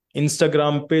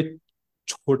Instagram पे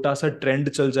छोटा सा ट्रेंड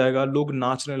चल जाएगा, लोग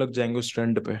नाचने लग जाएंगे उस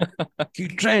ट्रेंड पे कि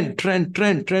trend trend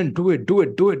trend trend, do it do it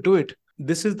do it do it.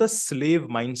 This is the slave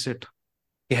mindset.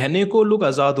 कहने को लोग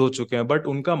आजाद हो चुके हैं, बट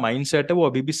उनका माइंडसेट है वो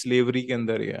अभी भी स्लेवरी के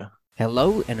अंदर ही है। Hello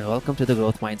and welcome to the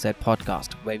Growth Mindset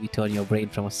podcast, where we turn your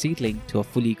brain from a seedling to a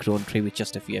fully grown tree with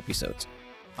just a few episodes.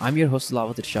 I'm your host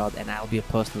Lawat Irshad, and I'll be a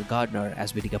personal gardener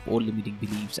as we dig up old limiting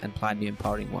beliefs and plant new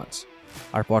empowering ones.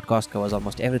 Our podcast covers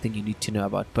almost everything you need to know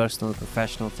about personal,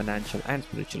 professional, financial, and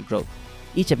spiritual growth.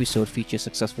 Each episode features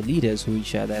successful leaders who will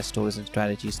share their stories and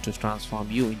strategies to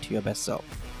transform you into your best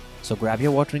self. So grab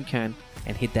your watering can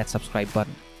and hit that subscribe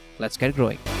button. Let's get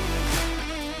growing.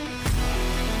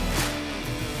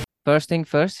 First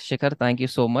thing first, Shikhar, thank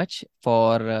you so much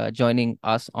for joining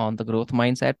us on the Growth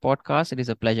Mindset podcast. It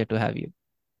is a pleasure to have you.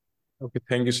 Okay,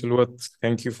 thank you, Silvat.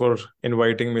 Thank you for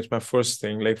inviting me. It's my first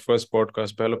thing, like first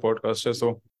podcast, पहला podcast है, so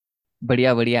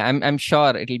बढ़िया बढ़िया. I'm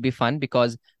sure it will be fun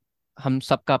because हम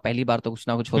सबका पहली बार तो कुछ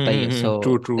ना कुछ होता ही है. So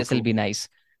true true this will true. be nice.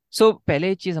 So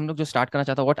पहले चीज हम लोग जो स्टार्ट करना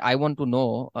चाहता हूँ, what I want to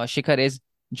know, Shikhar, is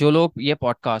जो लोग ये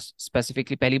पॉडकास्ट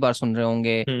स्पेसिफिकली पहली बार सुन रहे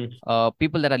होंगे,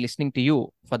 people that are listening to you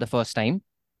for the first time,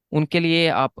 उनके लिए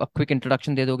आप क्विक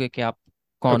इंट्रोडक्शन दे दोगे कि आप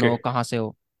कौन ओके, हो, कहाँ से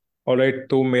हो? ऑलराइट।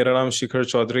 तो मेरा नाम शिखर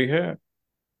चौधरी है।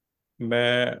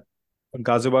 मैं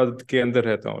गाजियाबाद के अंदर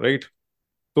रहता हूँ, राइट।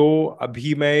 तो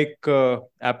अभी मैं एक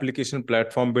एप्लीकेशन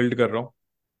प्लेटफॉर्म बिल्ड कर रहा हूँ,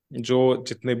 जो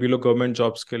जितने भी लोग गवर्नमेंट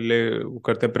जॉब्स के लिए वो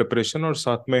करते हैं प्रिपरेशन, और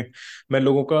साथ में मैं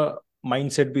लोगों का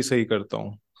माइंडसेट भी सही करता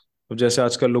हूँ। तो जैसे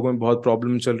आजकल लोगों में बहुत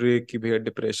प्रॉब्लम चल रही है कि भैया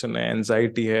डिप्रेशन है,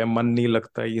 एनजाइटी है, मन नहीं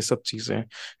लगता है, ये सब चीज़ें हैं।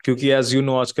 क्योंकि एज यू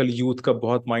नो आजकल यूथ का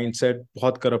बहुत माइंडसेट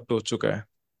बहुत करप्ट हो चुका है।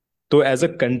 तो एज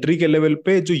अ कंट्री के लेवल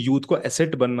पे जो यूथ को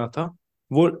एसेट बनना था,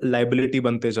 वो लाइबिलिटी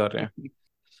बनते जा रहे हैं।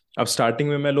 अब स्टार्टिंग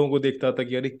में मैं लोगों को देखता था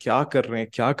कि अरे क्या कर रहे हैं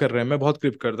क्या कर रहे हैं, मैं बहुत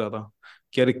क्रिप करता था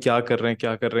कि अरे क्या कर रहे हैं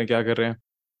क्या कर रहे हैं क्या कर रहे हैं।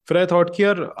 फिर आई थॉट कि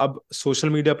यार अब सोशल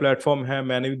मीडिया प्लेटफॉर्म है,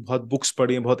 मैंने भी बहुत बुक्स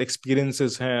पढ़ी हैं, बहुत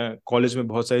एक्सपीरियंसेस हैं, कॉलेज में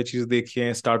बहुत सारी चीज़ देखी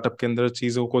हैं, स्टार्टअप के अंदर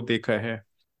चीज़ों को देखा है।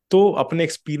 तो अपने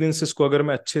एक्सपीरियंसेस को अगर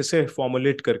मैं अच्छे से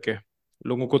फॉर्मुलेट करके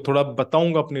लोगों को थोड़ा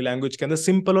बताऊंगा अपनी लैंग्वेज के अंदर,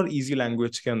 सिंपल और इजी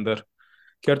लैंग्वेज के अंदर,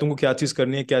 कि यार तुमको क्या चीज़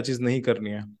करनी है क्या चीज़ नहीं करनी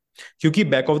है। क्योंकि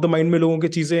बैक ऑफ द माइंड में लोगों की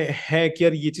चीज़ें हैं कि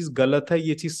यार ये चीज़ गलत है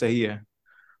ये चीज़ सही है,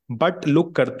 बट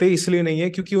लोग करते इसलिए नहीं है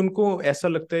क्योंकि उनको ऐसा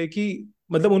लगता है कि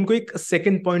मतलब उनको एक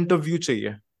सेकंड पॉइंट ऑफ व्यू चाहिए।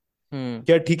 हम्म.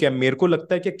 क्या ठीक है, मेरे को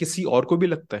लगता है क्या किसी और को भी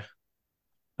लगता है,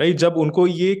 राइट। जब उनको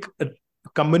ये एक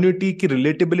कम्युनिटी की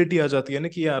रिलेटेबिलिटी आ जाती है ना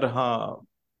कि यार हाँ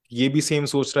ये भी सेम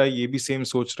सोच रहा है ये भी सेम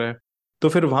सोच रहा है, तो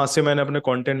फिर वहां से मैंने अपने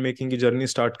कंटेंट मेकिंग की जर्नी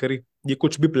स्टार्ट करी। ये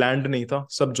कुछ भी प्लान्ड नहीं था,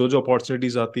 सब जो जो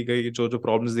अपॉर्चुनिटीज आती गई जो जो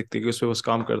प्रॉब्लम्स दिखती गई उस पर बस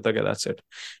काम करता गया, दैट्स इट।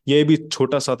 ये भी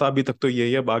छोटा सा था, अभी तक तो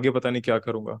यही है, अब आगे पता नहीं क्या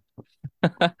करूंगा।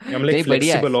 आई एम लाइक नहीं,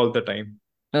 बढ़िया है. Flexible all the time.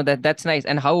 No, that's nice.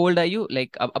 And how old are you?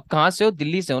 Like अब कहाँ से हो?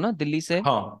 दिल्ली से हो ना? दिल्ली से?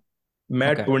 हाँ,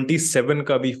 मैं Okay. 27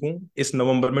 का भी हूँ, इस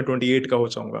नवंबर में 28 का हो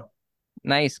जाऊंगा।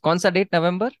 नाइस. कौन सा डेट?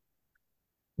 नवंबर?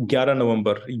 11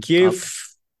 नवंबर। ये ओके.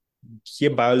 ये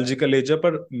बायोलॉजिकल एज है,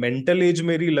 पर मेंटल एज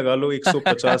मेरी लगा लो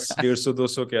 150 150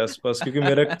 200 के आसपास, क्योंकि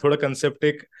मेरा एक थोड़ा कंसेप्ट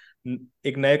एक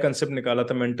एक नया कंसेप्ट निकाला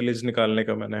था मेंटल एज निकालने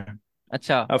का मैंने।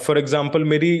 अच्छा. अब फॉर एग्जांपल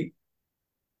मेरी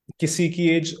किसी की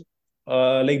एज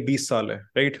लाइक 20 साल है,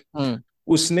 राइट। हम्म.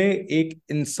 उसने एक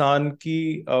इंसान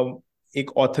की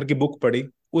एक ऑथर की बुक पढ़ी,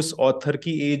 उस ऑथर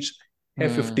की एज है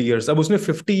 50 ईयर्स। हम्म. अब उसने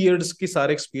 50 ईयर्स की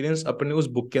सारे एक्सपीरियंस अपने उस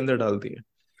बुक के अंदर डाल दिए।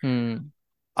 हम्म.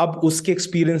 अब उसके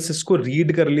एक्सपीरियंसेस को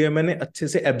रीड कर लिया मैंने, अच्छे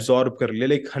से एब्जॉर्ब कर लिया,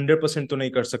 लाइक 100% तो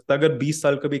नहीं कर सकता। अगर 20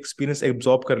 साल का भी एक्सपीरियंस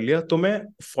एब्जॉर्ब कर लिया तो मैं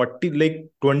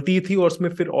 20 थी और उसमें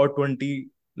फिर और 20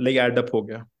 लाइक एडअप हो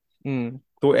गया। हम्म.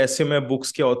 तो ऐसे मैं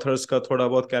बुक्स के ऑथर्स का थोड़ा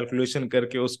बहुत कैलकुलेशन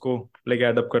करके उसको लाइक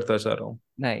एडअप करता जा रहा हूँ।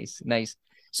 Nice nice.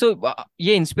 सो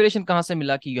ये इंस्पिरेशन कहाँ से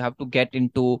मिला कि you have to get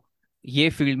into ये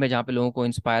फील्ड में जहाँ पे लोगों को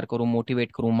इंस्पायर करूं,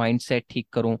 मोटिवेट करूं, माइंडसेट ठीक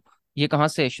करूं? ये कहाँ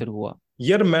से शुरू हुआ?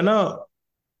 यार मैं ना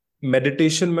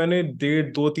मेडिटेशन मैंने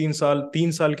 1.5 2 3 साल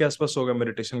 3 साल के आसपास हो गया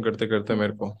मेडिटेशन करते करते मेरे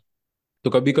हम्म. को। तो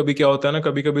कभी कभी क्या होता है ना,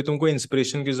 कभी कभी तुमको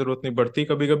इंस्पिरेशन की जरूरत नहीं पड़ती,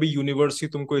 कभी कभी यूनिवर्स ही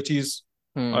तुमको ये चीज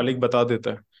हम्म. लाइक बता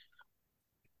देता है।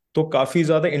 तो काफी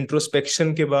ज्यादा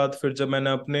इंट्रोस्पेक्शन के बाद फिर जब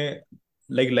मैंने अपने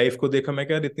लाइक लाइफ को देखा, मैं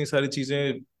क्या यार इतनी सारी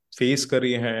चीजें फेस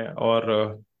करी हैं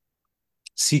और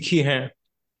सीखी हैं,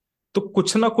 तो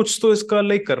कुछ ना कुछ तो इसका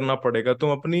लाइक करना पड़ेगा।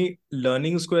 तुम अपनी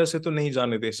लर्निंग्स को ऐसे तो नहीं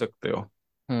जाने दे सकते हो।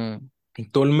 हम्म.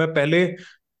 तो मैं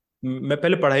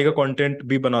पहले पढ़ाई का कंटेंट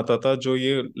भी बनाता था, जो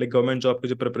ये लाइक गवर्नमेंट जॉब के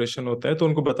जो प्रिपरेशन होता है, तो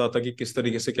उनको बताता कि किस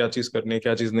तरीके से क्या चीज़ करनी है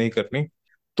क्या चीज़ नहीं करनी।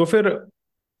 तो फिर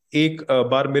एक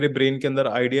बार मेरे ब्रेन के अंदर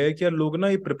आइडिया है कि यार लोग ना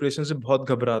ये प्रिपरेशन से बहुत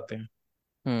घबराते हैं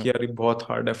कि हम्म. यार ये बहुत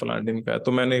हार्ड है फलाने ढिमका है।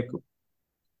 तो मैंने एक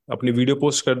अपनी वीडियो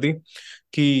पोस्ट कर दी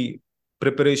कि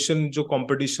प्रिपरेशन जो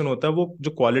कंपटीशन होता है, वो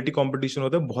जो क्वालिटी कंपटीशन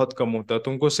होता है बहुत कम होता है।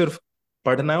 तुमको सिर्फ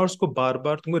पढ़ना है और उसको बार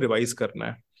बार तुमको रिवाइज करना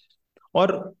है।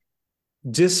 और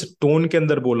जिस टोन के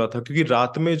अंदर बोला था, क्योंकि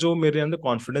रात में जो मेरे अंदर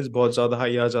कॉन्फिडेंस बहुत ज्यादा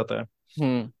हाई आ जाता है,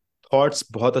 हम्म। थॉट्स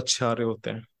बहुत अच्छे आ रहे होते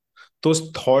हैं, तो उस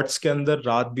थॉट्स के अंदर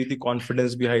रात भी थी,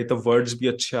 कॉन्फिडेंस भी हाई, तो वर्ड्स भी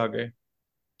अच्छे आ गए।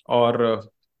 और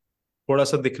थोड़ा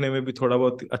सा दिखने में भी थोड़ा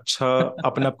बहुत अच्छा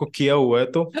अपने आप को किया हुआ है,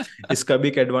 तो इसका भी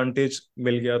एक एडवांटेज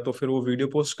मिल गया। तो फिर वो वीडियो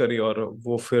पोस्ट करी और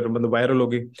वो फिर मतलब वायरल हो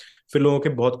गई। फिर लोगों के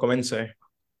बहुत कमेंट्स आए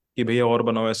कि भैया और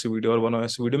बनाओ ऐसी वीडियो, और बनाओ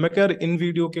ऐसी वीडियो। मैं क्या यार, इन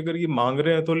वीडियो के अगर ये मांग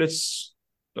रहे हैं तो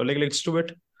लेट्स डू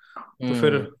इट। तो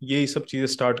फिर हम्म। यही सब चीजें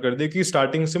स्टार्ट कर दी कि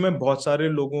स्टार्टिंग से मैं बहुत सारे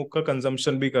लोगों का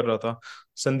कंजम्पशन भी कर रहा था।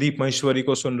 संदीप महेश्वरी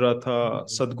को सुन रहा था, हम्म।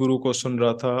 सदगुरु को सुन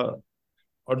रहा था,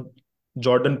 और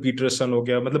जॉर्डन पीटरसन हो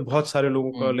गया, मतलब बहुत सारे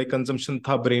लोगों का हम्म। लाइक कंजम्पशन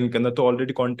था ब्रेन के अंदर, तो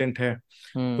ऑलरेडी कंटेंट है।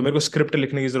 तो हम्म। मेरे को स्क्रिप्ट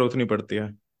लिखने की जरूरत नहीं पड़ती है।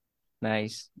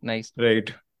 Nice nice.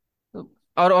 राइट।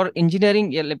 और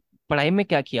इंजीनियरिंग या पढ़ाई में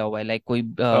क्या किया हुआ है, लाइक कोई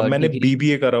मैंने डिग्री?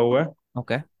 बीबीए करा हुआ है।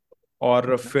 ओके।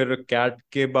 और फिर कैट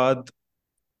के बाद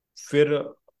फिर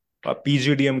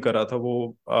पीजीडीएम करा था। वो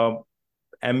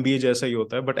एमबीए जैसा ही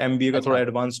होता है, बट एमबीए का थोड़ा अच्छा।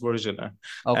 एडवांस वर्जन है।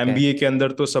 ओके। एमबीए के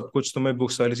अंदर तो सब कुछ तुम्हें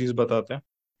बुक्स वाली चीज बताते हैं,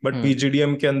 बट हम्म।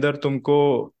 पीजीडीएम के अंदर तुमको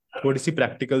थोड़ी सी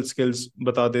प्रैक्टिकल स्किल्स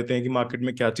बता देते हैं कि मार्केट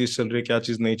में क्या चीज चल रही है, क्या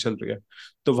चीज नहीं चल रही है।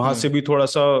 तो वहां हम्म। से भी थोड़ा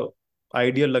सा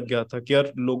आइडिया लग गया था कि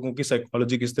यार लोगों की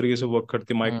साइकोलॉजी किस तरीके से वर्क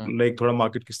करती है, हम्म। लाइक थोड़ा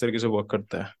मार्केट किस तरीके से वर्क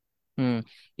करता है। हम्म।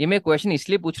 ये मैं क्वेश्चन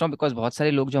इसलिए पूछ रहा हूँ बिकॉज बहुत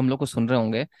सारे लोग जो हम लोग को सुन रहे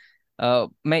होंगे,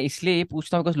 मैं इसलिए ये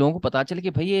पूछता हूँ बिकॉज लोगों को पता चले कि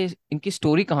भाई ये इनकी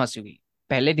स्टोरी कहाँ से हुई।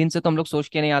 पहले दिन से तो हम लोग सोच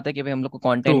के नहीं आते कि भाई हम लोग को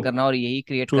ट्रू, कंटेंट करना और यही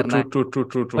क्रिएट ट्रू, करना ट्रू, है। True, true,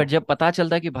 true, true. But जब पता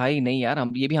चलता है कि भाई नहीं यार,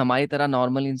 हम ये भी हमारी तरह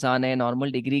नॉर्मल इंसान है,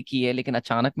 नॉर्मल डिग्री की है, लेकिन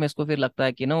अचानक में इसको फिर लगता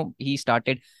है कि no he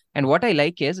started. And what I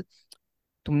like is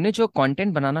तुमने जो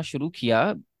कंटेंट बनाना शुरू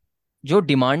किया, जो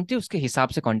डिमांड थी उसके हिसाब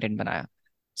से कंटेंट बनाया,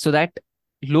 सो दैट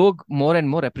लोग मोर एंड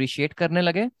मोर अप्रिशिएट करने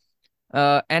लगे।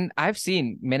 एंड आई हैव सीन,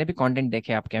 मैंने भी कंटेंट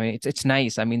देखे आपके, आई mean it's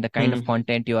nice, I mean the kind of hmm.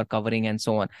 Content you are covering and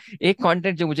so on. एक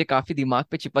कंटेंट जो मुझे काफी दिमाग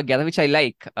पे चिपक गया था, विच I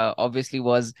like obviously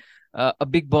was a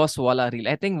big boss वाला रील।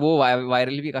 आई थिंक वो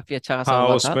वायरल भी काफी अच्छा खासा हाँ, हुआ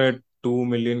था। उसमें 2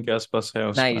 मिलियन के आसपास है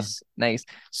उसमें। Nice nice.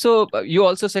 So you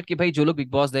also said कि भाई जो लोग बिग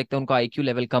बॉस देखते हैं उनका आईक्यू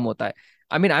लेवल कम होता है।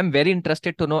 I mean I am very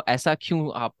interested to know ऐसा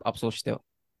क्यों आप सोचते हो?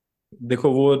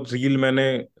 देखो वो रील मैं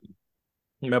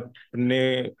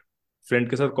अपने फ्रेंड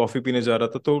के साथ कॉफी पीने जा रहा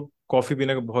था, तो कॉफी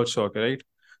पीने का बहुत शौक है, राइट।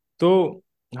 तो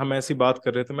हम ऐसी बात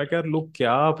कर रहे थे, मैं क्या यार, लोग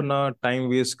क्या अपना टाइम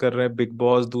वेस्ट कर रहे हैं, बिग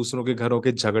बॉस, दूसरों के घरों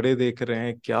के झगड़े देख रहे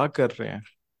हैं, क्या कर रहे हैं।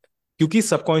 क्योंकि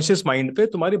सबकॉन्शियस माइंड पे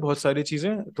तुम्हारी बहुत सारी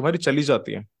चीजें तुम्हारी चली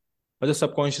जाती हैं। और जब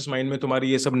सबकॉन्शियस माइंड में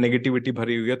तुम्हारी ये सब नेगेटिविटी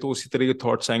भरी हुई है, तो उसी तरह के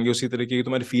थॉट्स आएंगे, उसी तरीके की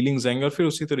तुम्हारी फीलिंग्स आएंगे, और फिर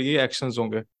उसी तरह के एक्शंस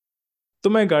होंगे। तो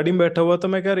मैं गाड़ी में बैठा हुआ था,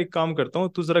 मैं क्या यार, एक काम करता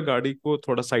हूँ, तू जरा गाड़ी को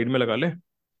थोड़ा साइड में लगा ले।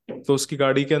 तो उसकी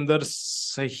गाड़ी के अंदर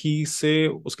सही से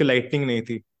उसकी लाइटिंग नहीं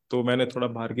थी, तो मैंने थोड़ा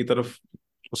बाहर की तरफ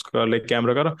उसका लाइक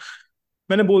कैमरा करा।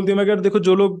 मैंने बोल दिया, मैं कह देखो,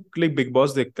 जो लोग लाइक बिग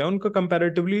बॉस देखते हैं उनका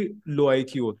कंपैरेटिवली लो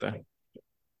आईक्यू होता है।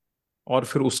 और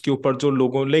फिर उसके ऊपर जो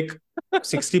लोगों लाइक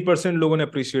 60% लोगों ने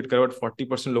अप्रिशिएट करा, बट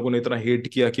 40% लोगों ने इतना हेट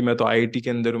किया कि मैं तो आईआईटी के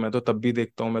अंदर हूँ, मैं तो तब भी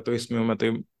देखता हूँ, मैं तो इसमें हूँ, मैं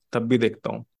तो तब भी देखता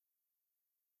हूँ।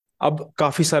 अब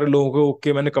काफी सारे लोगों को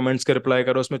के मैंने कमेंट्स के रिप्लाई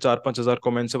करा, उसमें 4-5 हजार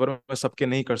कमेंट्स है, पर मैं सबके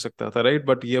नहीं कर सकता था, राइट।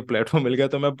 बट ये प्लेटफॉर्म मिल गया,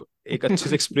 तो मैं अब एक अच्छे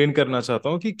से एक्सप्लेन करना चाहता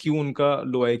हूँ कि क्यों उनका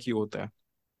लो आईक्यू होता है।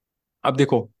 अब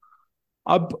देखो,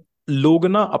 अब लोग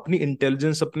ना अपनी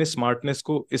इंटेलिजेंस, अपने स्मार्टनेस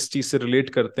को इस चीज से रिलेट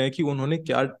करते हैं कि उन्होंने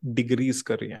क्या डिग्रीज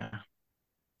करी हैं।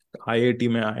 आईआईटी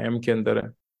में, आईआईएम के अंदर है,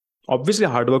 ऑब्वियसली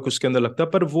हार्डवर्क उसके अंदर लगता है,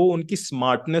 पर वो उनकी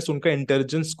स्मार्टनेस, उनका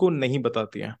इंटेलिजेंस को नहीं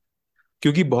बताती है।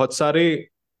 क्योंकि बहुत सारे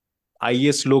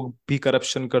आईएएस लोग भी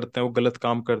करप्शन करते हैं, वो गलत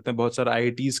काम करते हैं, बहुत सारे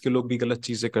आईआईटीज के लोग भी गलत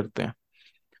चीजें करते हैं।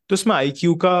 तो इसमें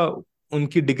आईक्यू का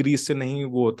उनकी डिग्री से नहीं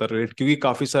वो होता रेट, क्योंकि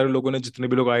काफी सारे लोगों ने, जितने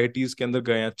भी लोग आईआईटीज के अंदर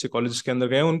गए हैं, अच्छे कॉलेज के अंदर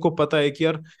गए हैं, उनको पता है कि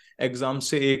यार एग्जाम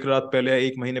से एक रात पहले या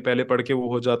एक महीने पहले पढ़ के वो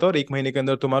हो जाता है, और एक महीने के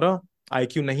अंदर तुम्हारा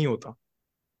आईक्यू नहीं होता।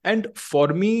 एंड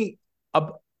फॉर मी,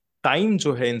 अब टाइम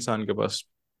जो है इंसान के पास,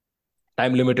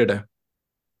 टाइम लिमिटेड है।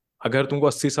 अगर तुमको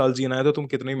 80 साल जीना है, तो तुम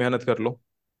कितनी मेहनत कर लो,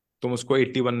 तुम उसको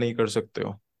 81 नहीं कर सकते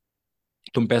हो।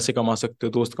 तुम पैसे कमा सकते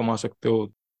हो, दोस्त कमा सकते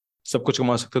हो, सब कुछ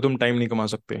कमा सकते हो, तुम टाइम नहीं कमा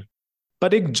सकते।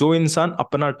 पर एक जो इंसान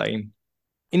अपना टाइम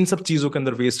इन सब चीजों के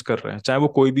अंदर वेस्ट कर रहा है, चाहे वो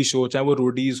कोई भी शो, चाहे वो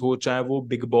रोडीज हो, चाहे वो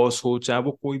बिग बॉस हो, चाहे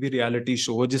वो कोई भी रियलिटी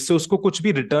शो हो, जिससे उसको कुछ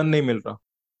भी रिटर्न नहीं मिल रहा,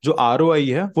 जो आरओआई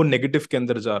है वो नेगेटिव के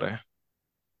अंदर जा रहा है,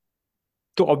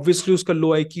 तो ऑब्वियसली उसका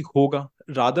लो आई की होगा।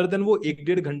 रादर देन वो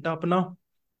 1-1.5 घंटा अपना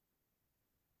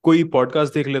कोई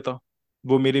पॉडकास्ट देख लेता,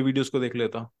 वो मेरे वीडियोस को देख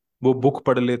लेता, वो बुक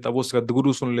पढ़ लेता, वो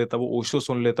सदगुरु सुन लेता, वो ओशो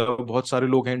सुन लेता, बहुत सारे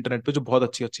लोग हैं इंटरनेट पे जो बहुत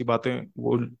अच्छी अच्छी बातें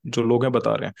वो जो लोग हैं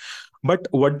बता रहे हैं। बट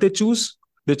व्हाट दे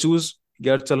चूज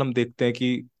यार चल हम देखते हैं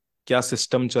कि क्या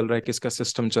सिस्टम चल रहा है, किसका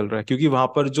सिस्टम चल रहा है, क्योंकि वहां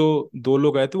पर जो दो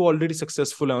लोग आए थे वो ऑलरेडी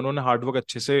सक्सेसफुल है, उन्होंने हार्डवर्क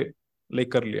अच्छे से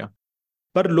लाइक कर लिया।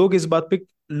 पर लोग इस बात पे,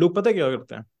 लोग पता है क्या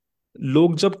करते हैं,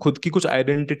 लोग जब खुद की कुछ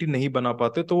आइडेंटिटी नहीं बना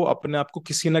पाते तो वो अपने आप को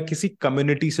किसी ना किसी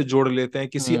कम्युनिटी से जोड़ लेते हैं,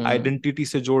 किसी हम्म। आइडेंटिटी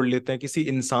से जोड़ लेते हैं, किसी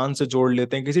इंसान से जोड़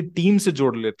लेते हैं, किसी टीम से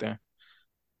जोड़ लेते हैं।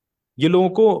 ये लोगों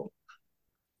को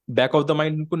बैक ऑफ द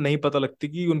माइंड उनको नहीं पता लगती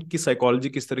कि उनकी साइकोलॉजी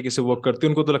किस तरीके से वर्क करती है।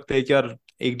 उनको तो लगता है कि यार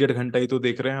एक डेढ़ घंटा ही तो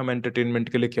देख रहे हैं हम, एंटरटेनमेंट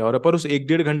के लिए क्या हो रहा है, पर उस एक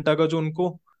डेढ़ घंटा का जो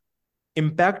उनको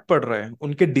इम्पैक्ट पड़ रहा है,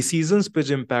 उनके डिसीजंस पे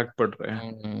जो इम्पैक्ट पड़ रहे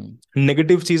हैं, हम्म।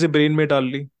 नेगेटिव चीजें ब्रेन में डाल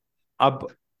ली। अब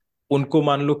उनको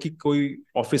मान लो कि कोई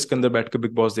ऑफिस के अंदर बैठ के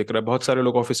बिग बॉस देख रहा है, बहुत सारे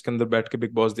लोग ऑफिस के अंदर बैठ के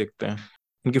बिग बॉस देखते हैं,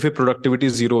 उनकी फिर प्रोडक्टिविटी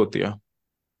जीरो होती है।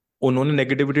 उन्होंने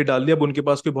नेगेटिविटी डाल दी, अब उनके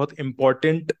पास कोई बहुत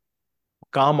इंपॉर्टेंट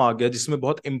काम आ गया जिसमें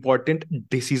बहुत इंपॉर्टेंट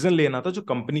डिसीजन लेना था जो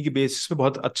कंपनी की बेसिस पे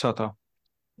बहुत अच्छा था।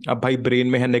 अब भाई ब्रेन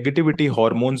में है नेगेटिविटी,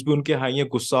 हॉर्मोन्स भी उनके हाई है,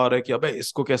 गुस्सा आ रहा है कि अबे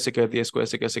इसको कैसे कह दिया, इसको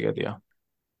ऐसे कैसे कह दिया।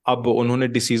 अब उन्होंने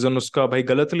डिसीजन उसका भाई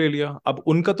गलत ले लिया, अब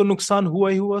उनका तो नुकसान हुआ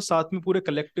ही हुआ, साथ में पूरे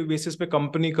कलेक्टिव बेसिस पे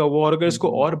कंपनी का वो, और अगर इसको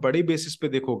हम्म। और बड़े बेसिस पे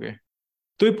देखोगे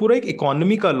तो ये पूरा एक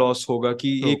इकोनॉमी का लॉस होगा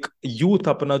कि ट्रू। एक यूथ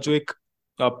अपना जो एक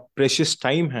प्रेशियस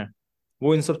टाइम है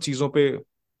वो इन सब चीजों पे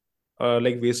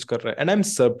लाइक वेस्ट कर रहा है। एंड आई एम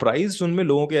सरप्राइज उनमें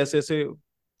लोगों के ऐसे ऐसे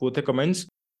वो थे कमेंट्स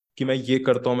कि मैं ये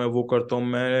करता हूँ, मैं वो करता हूँ,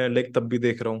 मैं लाइक तब भी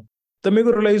देख रहा हूँ। तब मेरे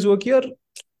को रियलाइज हुआ कि यार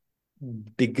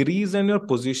degrees and your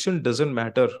position doesn't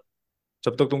matter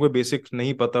जब तक तुमको बेसिक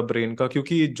नहीं पता ब्रेन का,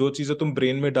 क्योंकि जो चीजें तुम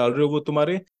ब्रेन में डाल रहे हो वो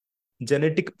तुम्हारे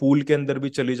जेनेटिक पूल के अंदर भी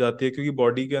चली जाती है, क्योंकि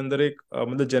बॉडी के अंदर एक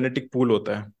मतलब जेनेटिक पूल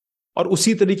होता है, और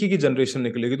उसी तरीके की जनरेशन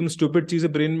निकलेगी। तुम स्टूपिड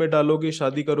चीजें ब्रेन में डालोगे,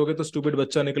 शादी करोगे तो स्टूपिड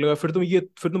बच्चा निकलेगा, फिर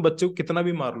तुम बच्चे को कितना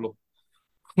भी मार लो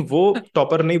वो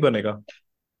टॉपर नहीं बनेगा।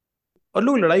 और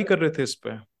लोग लड़ाई कर रहे थे इस पे।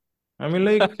 I mean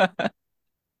like,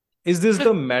 is this the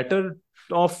matter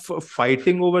of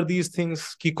fighting over these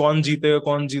things कि कौन जीतेगा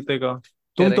कौन जीतेगा?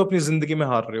 तुम तो करेक्ट। अपनी जिंदगी में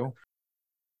हार रहे हो।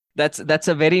 That's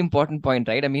a very important point,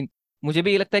 right? I mean, मुझे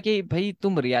भी ये लगता है कि भाई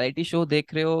तुम रियलिटी शो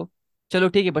देख रहे हो, चलो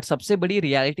ठीक है, बट सबसे बड़ी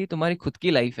रियलिटी तुम्हारी खुद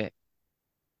की लाइफ है।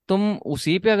 तुम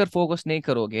उसी पे अगर फोकस नहीं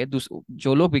करोगे,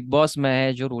 जो लोग बिग बॉस में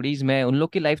है, जो रोडीज में है, उन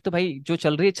लोग की लाइफ तो भाई जो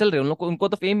चल रही है चल रही है, उन लोग को, उनको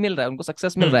तो फेम मिल रहा है, उनको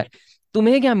सक्सेस मिल रहा हम्म। है।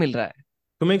 तुम्हें क्या मिल रहा है?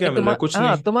 तुम्हें क्या मिल रहा है? कुछ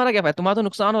हाँ, नहीं। तुम्हारा क्या फायदा? तुम्हारा तो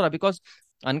नुकसान हो रहा है, बिकॉज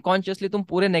अनकॉन्शियसली तुम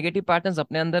पूरे नेगेटिव पैटर्न्स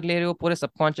अपने अंदर ले रहे हो, पूरे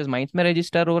सबकॉन्शियस माइंड में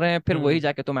रजिस्टर हो रहे हैं, फिर वही हम्म।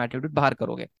 जाके तुम एटीट्यूड बाहर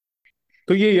करोगे।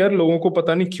 तो ये यार लोगों को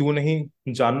पता नहीं क्यों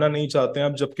नहीं जानना नहीं चाहते हैं,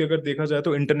 अब जबकि अगर देखा जाए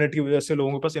तो इंटरनेट की वजह से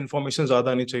लोगों के पास इंफॉर्मेशन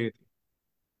ज्यादा आनी चाहिए थी,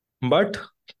 बट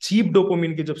चीप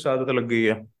डोपामिन की जब से आदत लग गई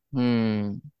है,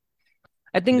 हम्म।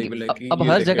 आई थिंक दे विल अब लाइक अब ये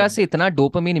हर देखे। जगह से इतना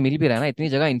डोपामिन मिल भी रहा है ना, इतनी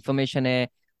जगह इन्फॉर्मेशन है,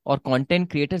 और कंटेंट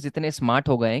क्रिएटर्स इतने स्मार्ट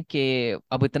हो गए हैं कि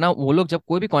अब इतना वो लोग जब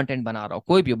कोई भी कंटेंट बना रहा हो,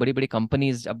 कोई भी बड़ी बड़ी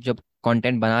कंपनीज अब जब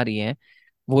कंटेंट बना रही हैं,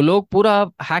 वो लोग पूरा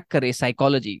हैक कर रहे हैं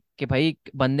साइकोलॉजी कि भाई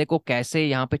बंदे को कैसे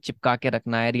यहाँ पे चिपका के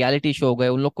रखना है। रियलिटी शो हो गए,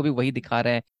 उन लोग को भी वही दिखा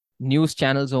रहे हैं। न्यूज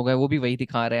चैनल्स हो गए, वो भी वही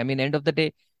दिखा रहे हैं। I mean, end of the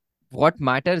day what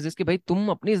matters is कि भाई तुम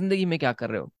अपनी जिंदगी में क्या कर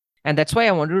रहे हो। And that's why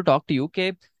I wanted to talk to you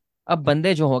कि अब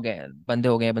बंदे जो हो गए, बंदे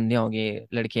हो गए, बंदियां हो गई,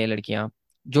 लड़के लड़कियां,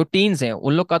 जो टीन्स हैं,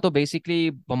 उन लोग का तो बेसिकली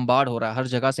बम्बार्ड हो रहा है, हर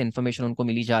जगह से इन्फॉर्मेशन उनको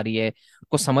मिली जा रही है,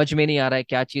 उनको समझ में नहीं आ रहा है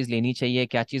क्या चीज लेनी चाहिए,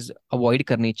 क्या चीज अवॉइड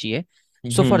करनी चाहिए।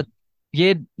 So hmm. फॉर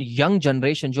ये यंग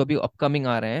जनरेशन जो अभी अपकमिंग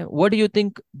आ रहे हैं, what do you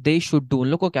think they should do? उन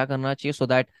लोग को क्या करना चाहिए सो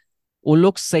दैट उन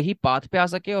लोग सही पाथ पे आ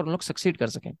सके और उन लोग सक्सीड कर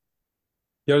सकें?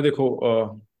 यार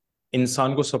देखो,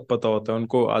 इंसान को सब पता होता है,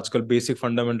 उनको आजकल बेसिक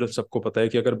फंडामेंटल सबको पता है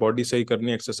कि अगर बॉडी सही करनी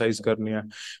है, एक्सरसाइज करनी है,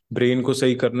 ब्रेन को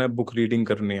सही करना है, बुक रीडिंग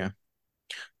करनी है,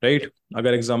 राइट,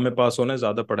 अगर एग्जाम में पास होना है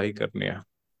ज्यादा पढ़ाई करनी है,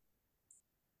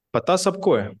 पता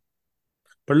सबको है।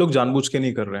 पर लोग जानबूझ के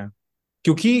नहीं कर रहे हैं,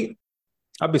 क्योंकि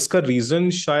अब इसका रीजन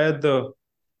शायद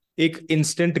एक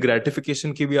इंस्टेंट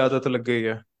ग्रेटिफिकेशन की भी आदत लग गई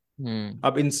है। हम्म।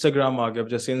 अब इंस्टाग्राम आ गया, अब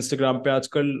जैसे इंस्टाग्राम पे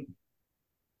आजकल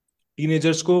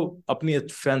टीनेजर्स को अपनी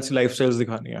फैंसी लाइफस्टाइल्स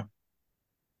दिखानी है,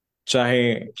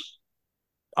 चाहे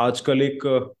आजकल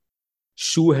एक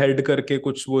शू हेड करके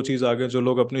कुछ वो चीज आ गया जो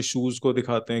लोग अपने शूज को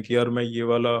दिखाते हैं कि यार मैं ये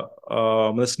वाला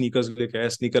मतलब स्नीकर्स लेके आया,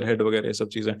 स्नीकर हेड वगैरह ये सब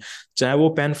चीजें, चाहे वो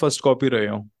पेन फर्स्ट कॉपी रहे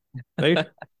हो, राइट,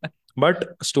 बट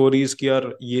स्टोरीज की यार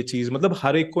ये चीज, मतलब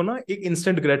हर एक को ना एक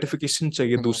इंस्टेंट ग्रेटिफिकेशन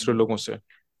चाहिए दूसरे हम्म। लोगों से।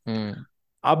 हम्म।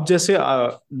 अब जैसे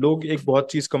लोग एक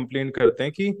बहुत चीज कंप्लेन करते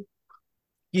हैं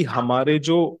कि हमारे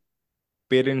जो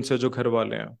पेरेंट्स है, जो घर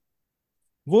वाले हैं,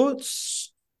 वो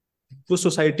वो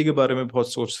सोसाइटी के बारे में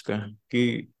बहुत सोचते हैं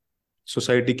कि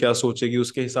सोसाइटी क्या सोचेगी,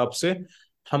 उसके हिसाब से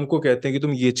हमको कहते हैं कि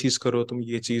तुम ये चीज करो, तुम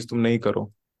ये चीज तुम नहीं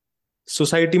करो।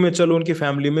 सोसाइटी में चलो उनकी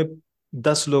फैमिली में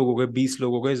 10 लोग हो गए, 20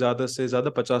 लोग हो गए, ज्यादा से ज्यादा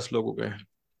 50 लोग हो गए,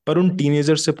 पर उन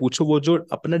टीनेजर से पूछो वो जो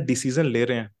अपना डिसीजन ले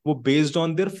रहे हैं वो बेस्ड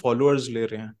ऑन देयर फॉलोअर्स ले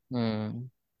रहे हैं। हम्म।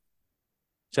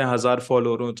 चाहे 1,000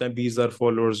 फॉलोअर हो, चाहे 20,000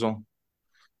 फॉलोअर्स हो,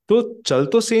 तो चल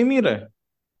तो सेम ही रहे,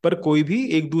 पर कोई भी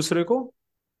एक दूसरे को,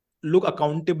 लोग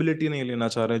अकाउंटेबिलिटी नहीं लेना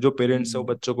चाह रहे हैं। जो पेरेंट्स हैं वो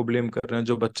हम्म। बच्चों को ब्लेम कर रहे हैं,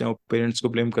 जो बच्चे हैं वो पेरेंट्स को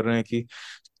ब्लेम कर रहे हैं कि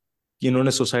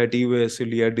इन्होंने सोसाइटी की वजह से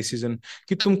लिया डिसीजन।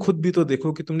 कि तुम खुद भी तो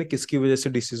देखो कि तुमने किसकी वजह से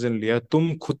डिसीजन लिया।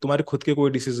 तुम्हारे खुद के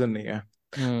कोई डिसीजन नहीं है।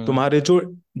 हम्म। तुम्हारे जो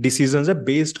डिसीजंस है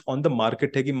बेस्ड ऑन द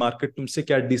मार्केट है, कि मार्केट तुमसे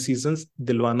क्या डिसीजंस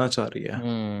दिलवाना चाह रही है।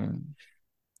 हम्म।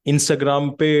 इंस्टाग्राम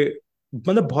पे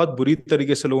मतलब बहुत बुरी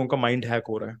तरीके से लोगों का माइंड हैक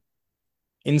हो रहा है।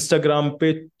 इंस्टाग्राम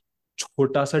पे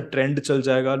छोटा सा ट्रेंड चल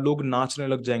जाएगा, लोग नाचने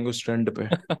लग जाएंगे उस ट्रेंड पे,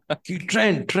 कि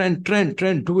trend trend trend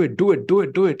trend, do it do it do it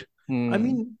do it. I hmm.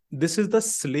 Mean, this is the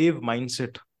slave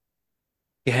mindset.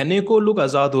 कहने को लोग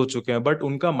आजाद हो चुके हैं, बट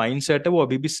उनका माइंडसेट है वो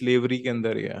अभी भी स्लेवरी के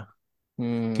अंदर ही है।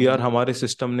 कि यार हम्म। हमारे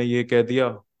सिस्टम ने ये कह दिया,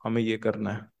 हमें ये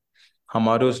करना है।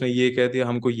 हमारे उसने ये कह दिया,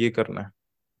 हमको ये करना है।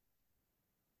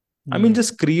 I mean, hmm.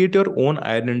 Just create your own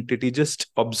identity,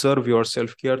 just observe your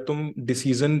self, कि यार तुम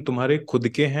डिसीजन तुम्हारे खुद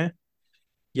के हैं,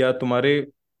 या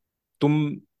तुम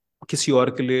किसी और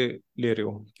के लिए ले रहे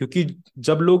हो। क्योंकि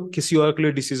जब लोग किसी और के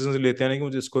लिए डिसीजन लेते हैं ना, कि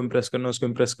मुझे इसको इम्प्रेस करना है, उसको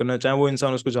इम्प्रेस करना है, चाहे वो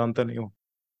इंसान उसको जानता नहीं हो,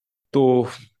 तो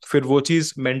फिर वो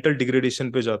चीज मेंटल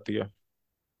डिग्रेडेशन पे जाती है।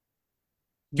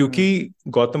 क्योंकि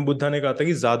हम्म। गौतम बुद्धा ने कहा था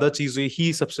कि ज्यादा चीजें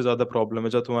ही सबसे ज्यादा प्रॉब्लम है,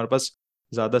 जब तुम्हारे पास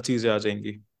ज्यादा चीजें आ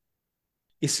जाएंगी।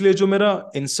 इसलिए जो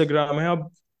मेरा इंस्टाग्राम है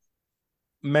अब,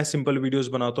 मैं सिंपल वीडियोस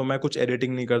बनाता हूँ, मैं कुछ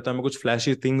एडिटिंग नहीं करता, मैं कुछ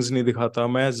फ्लैशी थिंग्स नहीं दिखाता,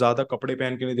 मैं ज्यादा कपड़े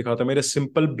पहन के नहीं दिखाता, मेरे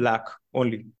सिंपल ब्लैक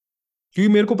ओनली।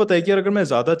 क्योंकि मेरे को पता है कि यार अगर मैं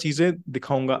ज्यादा चीजें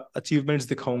दिखाऊंगा, अचीवमेंट्स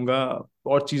दिखाऊंगा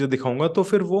और चीजें दिखाऊंगा, तो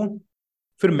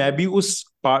फिर मैं भी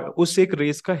उस एक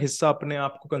रेस का हिस्सा अपने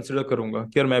आप को कंसिडर करूंगा,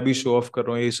 कि यार मैं भी शो ऑफ कर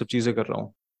रहा हूँ, ये सब चीजें कर रहा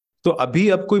हूँ। तो अभी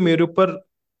अब कोई मेरे ऊपर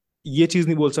ये चीज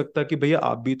नहीं बोल सकता कि भैया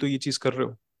आप भी तो ये चीज कर रहे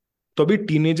हो। तो अभी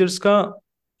टीनेजर्स का,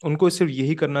 उनको सिर्फ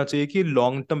यही करना चाहिए कि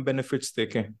लॉन्ग टर्म बेनिफिट्स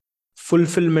देखें,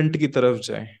 फुलफिलमेंट की तरफ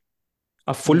जाएं। अब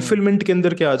हम्म। फुलफिलमेंट के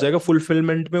अंदर क्या आ जाएगा,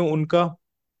 फुलफिलमेंट में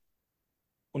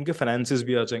उनके फाइनेंसेस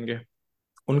भी आ जाएंगे,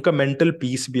 उनका मेंटल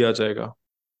पीस भी आ जाएगा,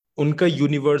 उनका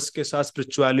यूनिवर्स के साथ,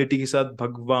 स्पिरिचुअलिटी के साथ,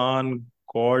 भगवान,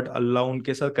 गॉड, अल्लाह,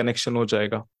 उनके साथ कनेक्शन हो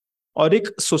जाएगा। और एक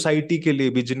सोसाइटी के लिए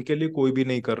भी, जिनके लिए कोई भी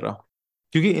नहीं कर रहा।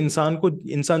 क्योंकि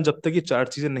इंसान जब तक ये चार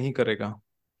चीजें नहीं करेगा,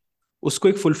 उसको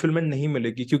एक फुलफिलमेंट नहीं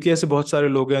मिलेगी। क्योंकि ऐसे बहुत सारे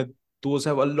लोग हैं, those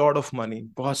have a lot of money,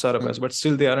 बहुत सारा पैसा, but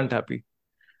still they aren't happy.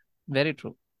 Very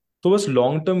true. तो बस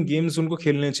लॉन्ग टर्म गेम्स उनको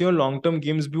खेलने चाहिए, और लॉन्ग टर्म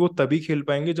गेम्स भी वो तभी खेल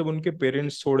पाएंगे जब उनके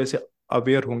पेरेंट्स थोड़े से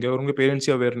अवेयर होंगे, और उनके पेरेंट्स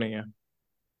ही अवेयर नहीं है,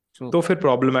 ट्रू। तो फिर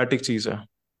प्रॉब्लमैटिक चीज है।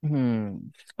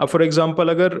 हम्म। अब फॉर एग्जाम्पल,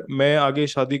 अगर मैं आगे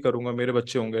शादी करूंगा, मेरे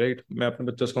बच्चे होंगे, राइट, मैं अपने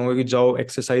बच्चों से कहूंगा कि जाओ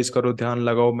एक्सरसाइज करो, ध्यान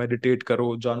लगाओ, मेडिटेट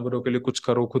करो, जानवरों के लिए कुछ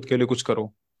करो, खुद के लिए कुछ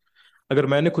करो। अगर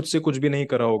मैंने खुद से कुछ भी नहीं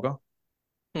करा होगा,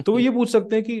 तो वो ये पूछ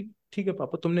सकते हैं कि ठीक है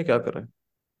पापा, तुमने क्या करा है।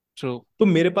 ट्रू। तो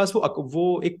मेरे पास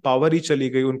वो एक पावर ही चली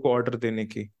गई उनको ऑर्डर देने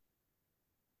की।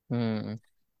 Hmm.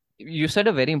 You said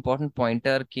a very important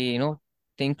pointer कि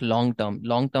थिंक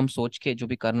लॉन्ग टर्म सोच के जो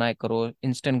भी करना है करो,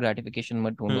 इंस्टेंट ग्रेटिफिकेशन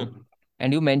मत ढूंढो। Hmm.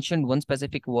 And you mentioned one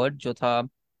specific word जो था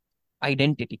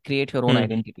identity, create your own hmm.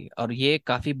 Identity, और ये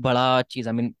काफी बड़ा चीज,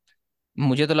 आई मीन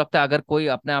मुझे तो लगता है अगर कोई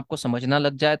अपने आप को समझना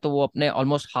लग जाए तो वो अपने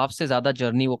ऑलमोस्ट हाफ से ज्यादा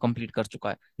जर्नी वो कंप्लीट कर चुका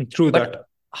है। True but that.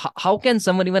 How can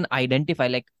someone even identify,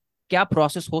 like क्या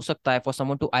प्रोसेस हो सकता है फॉर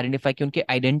समवन टू आइडेंटिफाई कि उनकी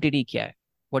आइडेंटिटी क्या है?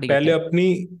 व्हाट डू यू पहले थिंक?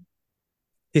 अपनी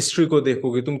हिस्ट्री को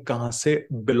देखोगे, तुम कहाँ से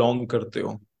बिलोंग करते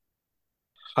हो।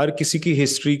 हर किसी की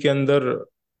हिस्ट्री के अंदर,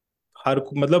 हर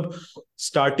मतलब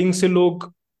स्टार्टिंग से लोग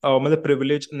मतलब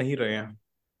प्रिविलेज नहीं रहे हैं।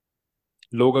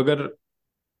 लोग अगर,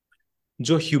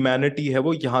 जो ह्यूमैनिटी है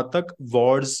वो यहाँ तक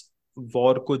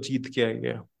वॉर को जीत के आई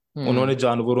है। हम्म। उन्होंने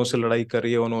जानवरों से लड़ाई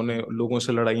करी है, उन्होंने लोगों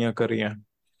से लड़ाइयाँ करी हैं,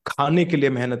 खाने के लिए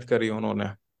मेहनत करी है उन्होंने।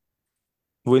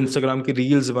 वो इंस्टाग्राम की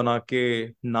रील्स बना के,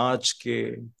 नाच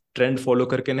के, ट्रेंड फॉलो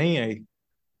करके नहीं आई।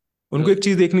 उनको ट्रू। एक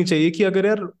चीज देखनी चाहिए कि अगर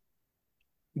यार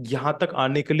यहाँ तक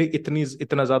आने के लिए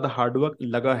इतना ज्यादा हार्डवर्क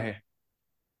लगा है,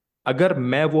 अगर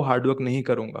मैं वो हार्डवर्क नहीं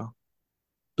करूंगा,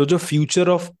 तो जो फ्यूचर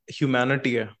ऑफ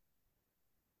ह्यूमैनिटी है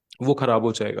वो खराब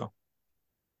हो जाएगा।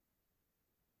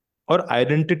 और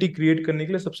आइडेंटिटी क्रिएट करने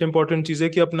के लिए सबसे इंपॉर्टेंट चीज है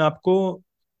कि अपने आप को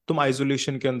तुम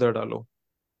आइसोलेशन के अंदर डालो।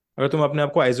 अगर तुम अपने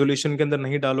आप को आइसोलेशन के अंदर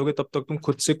नहीं डालोगे, तब तक तुम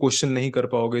खुद से क्वेश्चन नहीं कर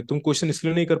पाओगे। तुम क्वेश्चन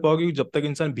इसलिए नहीं कर पाओगे क्योंकि जब तक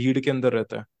इंसान भीड़ के अंदर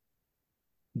रहता है,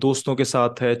 दोस्तों के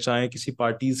साथ है, चाहे किसी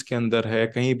पार्टीज के अंदर है,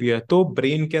 कहीं भी है, तो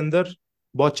ब्रेन के अंदर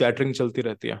बहुत चैटरिंग चलती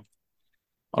रहती है।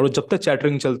 और वो जब तक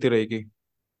चैटरिंग चलती रहेगी,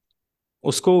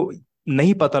 उसको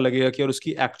नहीं पता लगेगा कि यार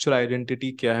उसकी एक्चुअल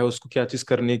आइडेंटिटी क्या है, उसको क्या चीज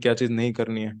करनी है, क्या चीज नहीं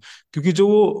करनी है। क्योंकि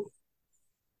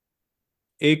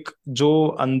जो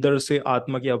अंदर से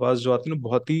आत्मा की आवाज जो आती है ना,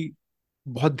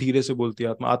 बहुत धीरे से बोलती है।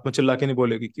 आत्मा आत्मा चिल्ला के नहीं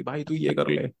बोलेगी कि भाई तू ये कर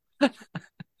ले,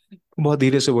 बहुत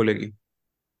धीरे से बोलेगी।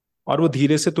 और वो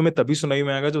धीरे से तुम्हें तभी सुनाई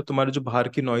में आएगा जब तुम्हारे जो बाहर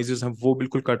की नॉइजेस हैं वो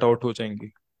बिल्कुल कट आउट हो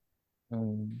जाएंगी।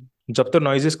 हम्म। जब तक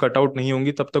नॉइजेस कट आउट नहीं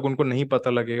होंगी तब तक उनको नहीं पता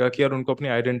लगेगा कि यार उनको अपनी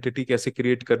आइडेंटिटी कैसे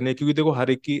क्रिएट करनी है, क्योंकि देखो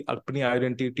हर एक की अपनी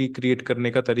आइडेंटिटी क्रिएट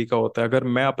करने का तरीका होता है। अगर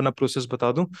मैं अपना प्रोसेस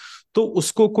बता दूं तो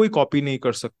उसको कोई कॉपी नहीं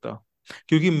कर सकता,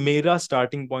 क्योंकि मेरा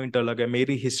स्टार्टिंग पॉइंट अलग है,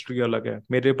 मेरी हिस्ट्री अलग है,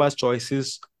 मेरे पास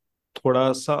चॉइसेस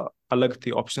थोड़ा सा अलग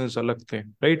थी, ऑप्शंस अलग थे,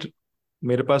 राइट।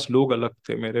 मेरे पास लोग अलग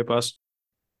थे, मेरे पास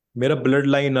मेरा ब्लड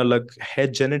लाइन अलग है,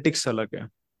 जेनेटिक्स अलग है।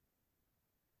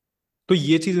 तो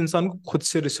ये चीज इंसान को खुद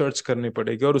से रिसर्च करनी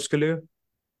पड़ेगी, और उसके लिए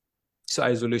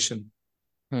आइसोलेशन,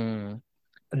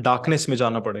 हम्म। डार्कनेस में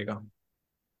जाना पड़ेगा,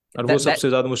 और वो दैट सबसे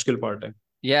ज्यादा मुश्किल पार्ट है।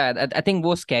 या आई थिंक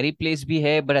वो स्कैरी प्लेस भी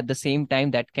है, but at the same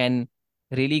time that can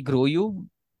really grow you,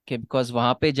 कि बिकॉज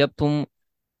वहां पे जब तुम,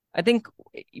 आई थिंक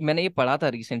मैंने ये पढ़ा था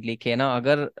रिसेंटली कि ना,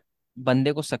 अगर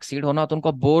बंदे को सक्सीड होना तो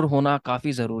उनको बोर होना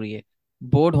काफी जरूरी है।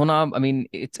 बोर्ड होना, I mean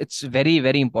it's very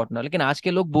very important, लेकिन आज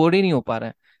के लोग बोर ही नहीं हो पा रहे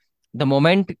हैं। द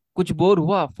मोमेंट कुछ बोर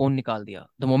हुआ फोन निकाल दिया,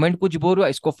 द मोमेंट कुछ बोर हुआ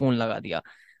इसको फोन लगा दिया।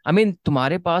 आई मीन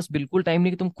तुम्हारे पास बिल्कुल टाइम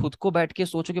नहीं कि तुम खुद को बैठ के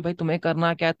सोचो कि भाई तुम्हें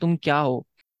करना क्या है, तुम क्या हो।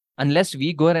 Unless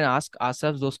we go and ask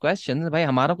ourselves those questions, भाई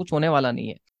हमारा कुछ होने वाला नहीं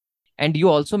है। And you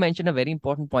also mention a very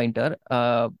important pointer,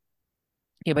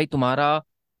 कि भाई तुम्हारा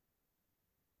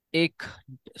एक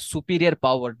सुपीरियर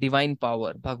पावर, डिवाइन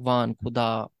पावर, भगवान,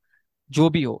 खुदा, जो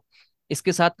भी हो,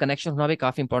 इसके साथ कनेक्शन होना भी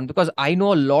काफी important. Because I know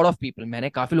a lot of people, मैंने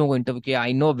काफी लोगों को इंटरव्यू किया,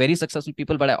 I know very successful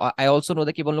people, but I also know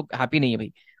that कि वो लोग हैप्पी नहीं है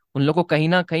भाई। उन लोगों को कहीं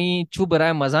ना कहीं चुभ रहा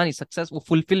है, मजा नहीं, सक्सेस, वो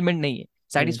फुलफिलमेंट नहीं है, हम्म।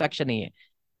 सेटिस्फैक्शन नहीं है।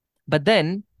 But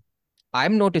then I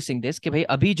am noticing this कि भाई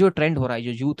अभी जो ट्रेंड हो रहा है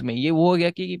जो यूथ में, ये वो हो गया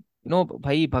कि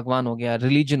भाई भगवान हो गया,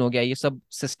 रिलीजन हो गया, ये सब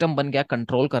सिस्टम बन गया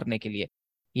कंट्रोल करने के लिए।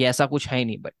 ये ऐसा कुछ है ही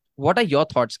नहीं। But what are your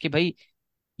thoughts कि भाई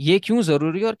ये क्यों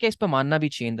जरूरी है, और क्या इस पे मानना भी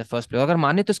चाहिए इन द फर्स्ट प्लेस? अगर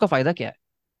माने तो इसका फायदा क्या है?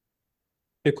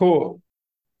 देखो,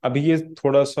 अभी ये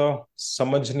थोड़ा सा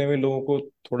समझने में लोगों को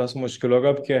थोड़ा सा मुश्किल होगा।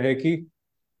 अब क्या है कि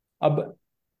अब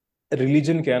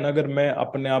रिलीजन क्या है ना, अगर मैं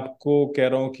अपने आप को कह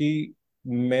रहा हूँ कि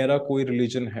मेरा कोई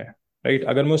रिलीजन है, राइट,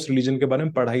 अगर मैं उस रिलीजन के बारे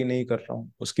में पढ़ाई नहीं कर रहा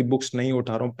हूँ, उसकी बुक्स नहीं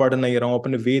उठा रहा हूँ, पढ़ नहीं रहा हूँ,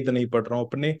 अपने वेद नहीं पढ़ रहा हूँ,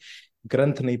 अपने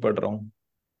ग्रंथ नहीं पढ़ रहा हूँ,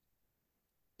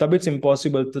 तब इट्स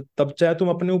इम्पॉसिबल। तब चाहे तुम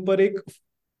अपने ऊपर एक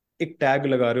एक टैग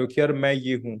लगा रहे हो कि यार मैं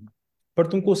ये हूं, पर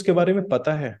तुमको उसके बारे में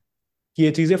पता है कि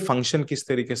ये चीजें फंक्शन किस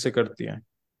तरीके से करती हैं,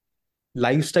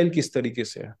 लाइफस्टाइल किस तरीके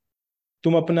से है।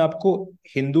 तुम अपने आप को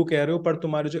हिंदू कह रहे हो, पर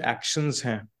तुम्हारे जो एक्शंस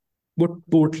हैं वो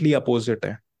टोटली अपोजिट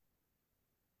है,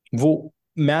 वो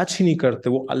मैच ही नहीं करते,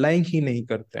 वो अलाइन ही नहीं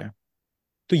करते हैं।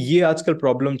 तो ये आजकल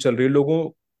प्रॉब्लम चल रही है।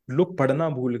 लोग पढ़ना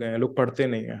भूल गए हैं, लोग पढ़ते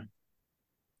नहीं है,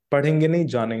 पढ़ेंगे नहीं,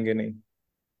 जानेंगे नहीं।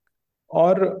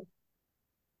 और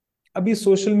अभी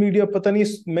सोशल मीडिया, पता नहीं,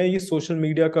 मैं ये सोशल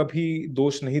मीडिया का भी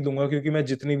दोष नहीं दूंगा, क्योंकि मैं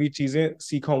जितनी भी चीजें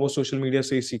सीखा हूं वो सोशल मीडिया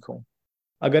से ही सीखा हूं।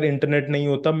 अगर इंटरनेट नहीं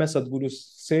होता, मैं सदगुरु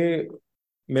से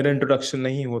मेरा इंट्रोडक्शन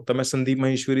नहीं होता, मैं संदीप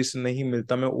महेश्वरी से नहीं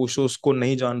मिलता, मैं ओशोस को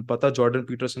नहीं जान पाता, जॉर्डन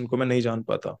पीटरसन को मैं नहीं जान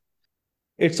पाता।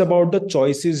 It's about the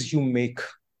choices you make.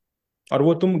 और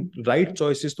वो तुम राइट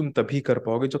चॉइसेस तुम तभी कर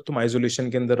पाओगे जब तुम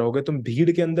आइसोलेशन के अंदर रहोगे, तुम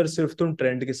भीड़ के अंदर सिर्फ तुम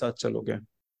ट्रेंड के साथ चलोगे।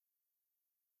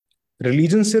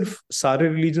 सारे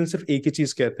रिलीजन सिर्फ एक ही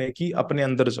चीज कहते हैं कि अपने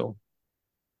अंदर जाओ,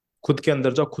 खुद के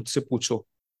अंदर जाओ, खुद से पूछो।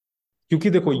 क्योंकि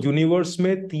देखो यूनिवर्स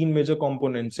में तीन मेजर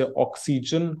कंपोनेंट्स है,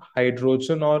 ऑक्सीजन,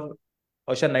 हाइड्रोजन और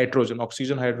शायद नाइट्रोजन,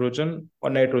 ऑक्सीजन, हाइड्रोजन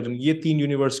और नाइट्रोजन, ये तीन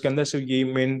यूनिवर्स के अंदर सिर्फ यही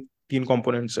मेन तीन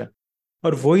कंपोनेंट्स हैं,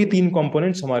 और वही तीन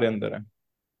कंपोनेंट्स हमारे अंदर हैं।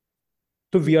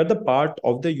 तो we are the part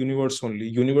of the universe only.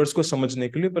 Universe को समझने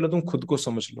के लिए पहले तुम खुद को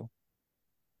समझ लो।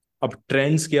 अब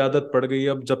ट्रेंड्स की आदत पड़ गई,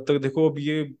 अब जब तक देखो, अब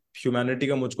ये ह्यूमैनिटी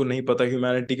का मुझको नहीं पता,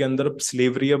 ह्यूमैनिटी के अंदर अब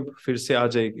स्लेवरी अब फिर से आ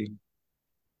जाएगी।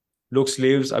 लोग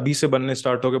स्लेव्स अभी से बनने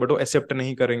स्टार्ट हो गए, बट वो एक्सेप्ट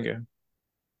नहीं करेंगे।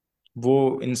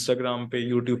 वो इंस्टाग्राम पे,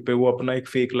 यूट्यूब पे वो अपना एक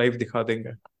फेक लाइफ दिखा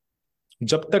देंगे।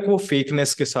 जब तक वो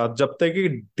फेकनेस के साथ, जब तक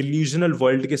एक डिल्यूजनल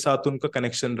वर्ल्ड के साथ उनका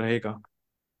कनेक्शन रहेगा,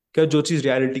 क्या जो चीज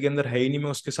रियलिटी के अंदर है ही नहीं,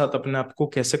 मैं उसके साथ अपने आप को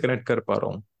कैसे कनेक्ट कर पा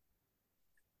रहा हूँ।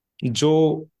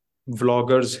 जो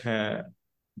व्लॉगर्स हैं,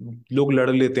 लोग लड़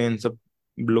लेते हैं इन सब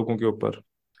लोगों के ऊपर,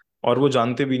 और वो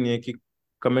जानते भी नहीं है कि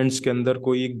कमेंट्स के अंदर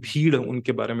कोई एक भीड़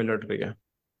उनके बारे में लड़ रही है।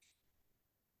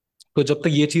 तो जब तक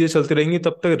ये चीजें चलती रहेंगी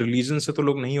तब तक रिलीजन से तो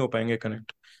लोग नहीं हो पाएंगे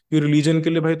कनेक्ट, क्योंकि रिलीजन के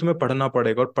लिए भाई तुम्हें पढ़ना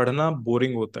पड़ेगा, और पढ़ना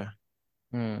बोरिंग होता है।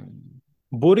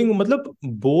 हम्म। बोरिंग मतलब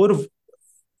बोर,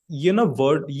 ये ना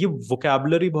वर्ड, ये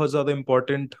वोकैबलरी बहुत ज्यादा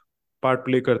इंपॉर्टेंट पार्ट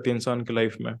प्ले करती है इंसान की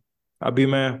लाइफ में। अभी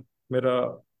मैं मेरा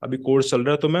अभी कोर्स चल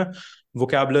रहा है, तो मैं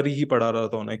वोकैबलरी ही पढ़ा रहा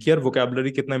था उन्हें कि यार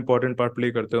वोकैबलरी कितना इंपॉर्टेंट पार्ट प्ले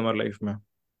करते हैं हमारी लाइफ में।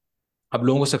 अब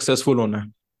लोगों को सक्सेसफुल होना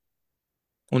है,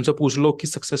 उनसे पूछ लो कि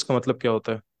सक्सेस का मतलब क्या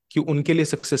होता है, कि उनके लिए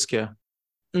सक्सेस क्या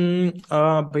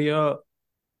है। भैया,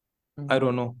 आई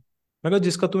डोंट नो। मैं कहा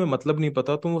जिसका तुम्हें मतलब नहीं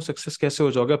पता तुम वो सक्सेस कैसे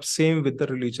हो जाओगे? अब सेम विद द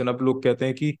रिलीजन, अब लोग कहते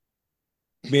हैं कि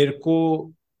मेरे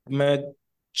को, मैं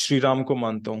श्री राम को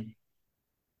मानता हूँ।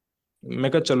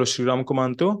 मैं कहा चलो श्री राम को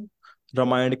मानते हो,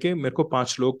 रामायण के मेरे को 5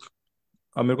 श्लोक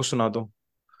अब मेरे को सुना दो।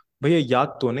 भैया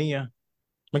याद तो नहीं है।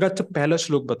 मैं कहा अच्छा पहला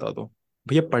श्लोक बता दो।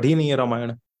 भैया पढ़ी नहीं है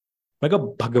रामायण। मैं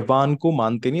कहा भगवान को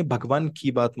मानते नहीं, भगवान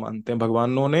की बात मानते हैं।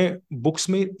 भगवानों ने बुक्स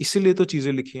में इसीलिए तो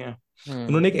चीजें लिखी हैं। हम्म।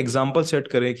 उन्होंने एक एग्जाम्पल सेट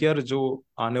करे कि यार जो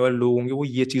आने वाले लोग होंगे वो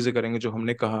ये चीजें करेंगे जो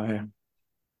हमने कहा है।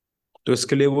 तो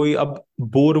इसके लिए वही, अब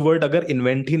बोर वर्ड अगर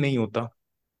इन्वेंट ही नहीं होता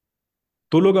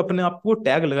तो लोग अपने आप को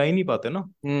टैग लगा ही नहीं पाते ना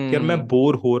कि यार मैं हम्म।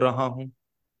 बोर हो रहा हूं।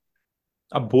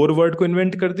 अब बोर वर्ड को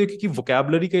इन्वेंट कर दिया क्योंकि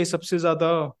वोकैबलरी का ये सबसे ज्यादा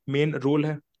मेन रोल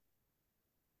है।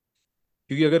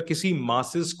 क्योंकि अगर किसी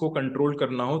मासेस को कंट्रोल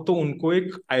करना हो तो उनको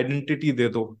एक आइडेंटिटी दे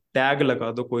दो, टैग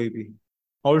लगा दो कोई भी,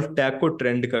 और टैग को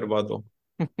ट्रेंड करवा दो।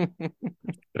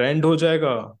 ट्रेंड हो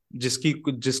जाएगा। जिसकी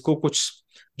जिसको कुछ,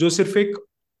 जो सिर्फ एक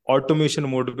ऑटोमेशन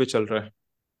मोड पे चल रहा है।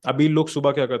 अभी लोग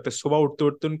सुबह क्या करते हैं, सुबह उठते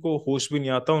उठते उनको होश भी नहीं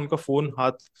आता, उनका फोन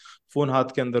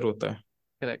हाथ के अंदर होता है।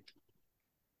 करेक्ट।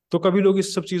 तो कभी लोग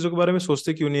इस सब चीजों के बारे में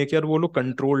सोचते क्यों नहीं है कि यार वो लोग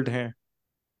कंट्रोल्ड हैं,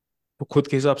 वो खुद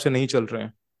के हिसाब से नहीं चल रहे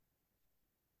हैं।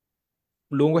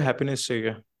 लोगों को हैप्पीनेस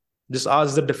चाहिए। Just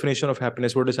ask the definition of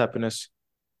happiness, what is happiness?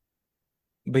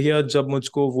 भैया जब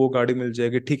मुझको वो गाड़ी मिल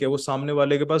जाएगी, ठीक है, वो सामने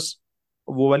वाले के पास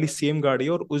वो वाली सेम गाड़ी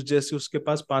है और उस जैसी उसके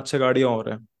पास 5-6 गाड़ियां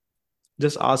और हैं।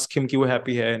 जस्ट आस्क हिम कि वो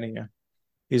हैप्पी है या नहीं है।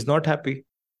 Is not happy.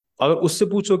 अगर उससे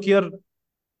पूछो कि यार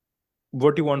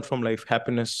what you want from life,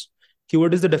 happiness, कि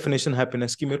what is the definition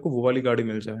happiness, कि मेरे को वो वाली गाड़ी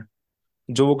मिल जाए,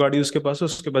 जो वो गाड़ी उसके पास है,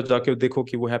 उसके पास जाके देखो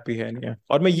कि वो हैप्पी है या नहीं है।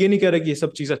 और मैं ये नहीं कह रहा कि ये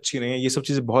सब चीज अच्छी नहीं है, ये सब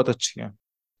चीजें बहुत अच्छी हैं।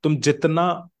 तुम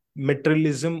जितना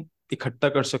मेटेरियलिज्म इकट्ठा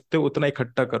कर सकते हो उतना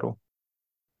इकट्ठा करो।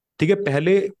 ठीक है,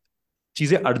 पहले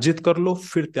चीजें अर्जित कर लो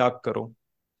फिर त्याग करो।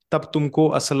 तब तुमको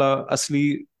असला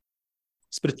असली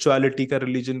स्पिरिचुअलिटी का,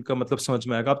 रिलीजन का मतलब समझ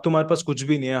में आएगा। अब तुम्हारे पास कुछ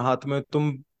भी नहीं है हाथ में,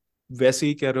 तुम वैसे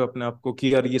ही कह रहे हो अपने आप को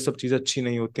कि यार ये सब चीजें अच्छी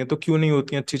नहीं होती हैं। तो क्यों नहीं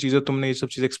होती हैं अच्छी चीजें? तुमने ये सब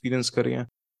चीजें एक्सपीरियंस करी हैं।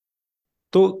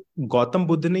 तो गौतम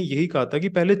बुद्ध ने यही कहा था कि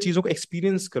पहले चीजों को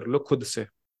एक्सपीरियंस कर लो खुद से।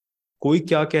 कोई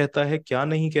क्या कहता है क्या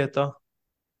नहीं कहता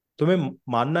तुम्हें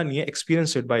मानना नहीं है,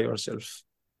 एक्सपीरियंस इट बाय योरसेल्फ।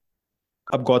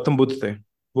 अब गौतम बुद्ध थे,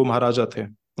 वो महाराजा थे,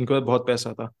 उनके पास बहुत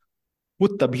पैसा था। वो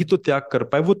तभी तो त्याग कर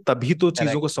पाए, वो तभी तो चीजों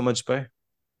करेक्ट। को समझ पाए।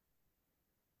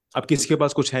 अब किसी के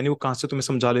पास कुछ है नहीं, वो कहाँ से तुम्हें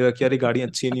समझा लेगा कि यार ये गाड़ी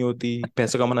अच्छी नहीं होती,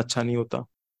 पैसा कमाना अच्छा नहीं होता।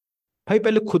 भाई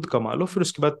पहले खुद कमा लो फिर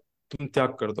उसके बाद तुम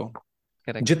त्याग कर दो।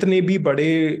 करेक्ट। जितने भी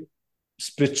बड़े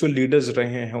स्पिरिचुअल लीडर्स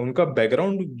रहे हैं उनका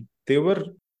background, they were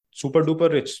super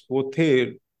duper rich, वो थे,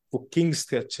 वो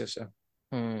किंग्स थे अच्छे से।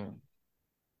 हम्म।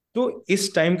 तो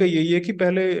इस टाइम का यही है कि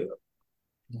पहले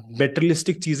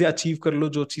मेटेरियलिस्टिक चीजें अचीव कर लो,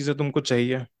 जो चीजें तुमको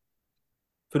चाहिए।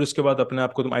 फिर उसके बाद अपने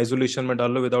आप को तुम आइसोलेशन में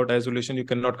डालो। Without isolation you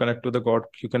can not connect to the god,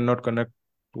 you can not connect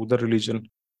to the religion.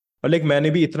 और लाइक मैंने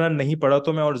भी इतना नहीं पढ़ा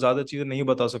तो मैं और ज्यादा चीजें नहीं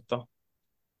बता सकता।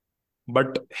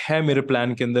 बट है मेरे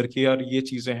प्लान के अंदर कि यार ये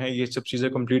चीजें हैं, ये सब चीजें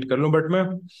कंप्लीट कर लूं। बट मैं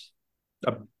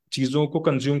अब चीजों को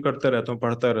कंज्यूम करता रहता हूँ,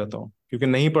 पढ़ता रहता हूँ, क्योंकि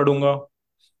नहीं पढ़ूंगा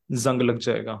जंग लग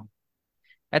जाएगा।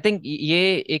 आई थिंक ये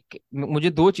एक मुझे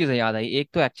दो चीजें याद आई। एक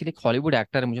तो एक्चुअली एक हॉलीवुड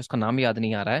एक्टर है, मुझे उसका नाम याद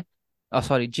नहीं आ रहा है,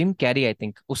 sorry, Jim Carrey I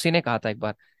think, उसी ने कहा था एक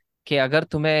बार कि अगर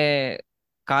तुम्हें,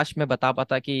 काश मैं बता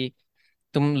पाता कि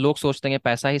तुम लोग सोचते हैं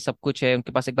पैसा ही सब कुछ है,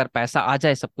 उनके पास एक बार पैसा आ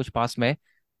जाए सब कुछ पास में,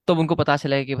 तो उनको पता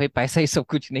चलेगा कि भाई पैसा ही सब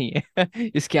कुछ नहीं है।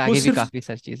 इसके वो आगे भी सिर्फ काफी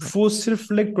सारी चीजें हैं। वो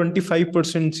सिर्फ लाइक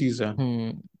 25% चीज है।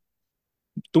 हम्म।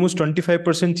 तुम उस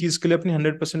 25% चीज के लिए अपनी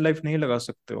 100% लाइफ नहीं लगा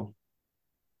सकते हो।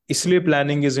 इसलिए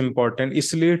प्लानिंग इज इम्पोर्टेंट,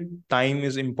 इसलिए टाइम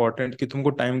इज इम्पोर्टेंट, कि तुमको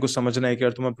टाइम को समझना है कि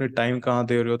यार तुम अपने टाइम कहाँ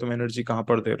दे रहे हो, तुम एनर्जी कहाँ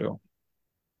पर दे रहे हो।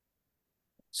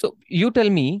 सो यू टेल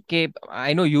मी कि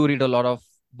I know you read a lot of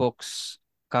books,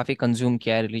 काफी कंज्यूम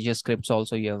किया है, religious scripts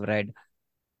also you have read,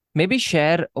 may be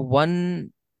share one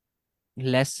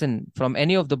lesson from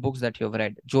any of the books that you have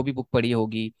read, जो भी book पढ़ी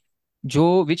होगी,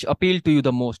 जो विच appeal to you the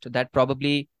most, that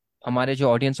probably हमारे जो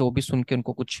ऑडियंस है वो भी सुन के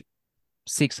उनको कुछ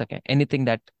सीख सके, anything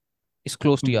that is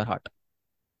close to your heart.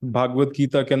 Bhagavat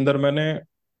Gita के अंदर मैंने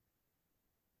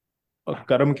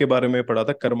कर्म के बारे में पढ़ा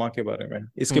था, कर्मा के बारे में।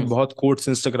 इसके हम्म। बहुत कोट्स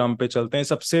इंस्टाग्राम पे चलते हैं,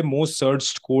 सबसे मोस्ट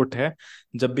सर्च्ड कोट है।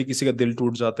 जब भी किसी का दिल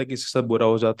टूट जाता है, किसी के साथ बुरा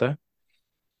हो जाता है,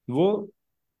 वो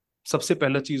सबसे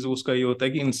पहला चीज उसका ये होता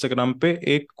है कि इंस्टाग्राम पे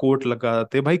एक कोट लगा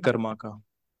देते हैं भाई कर्मा का।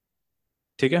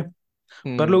 ठीक है। पर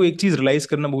हम्म। लोग एक चीज रियलाइज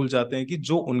करना भूल जाते हैं कि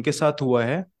जो उनके साथ हुआ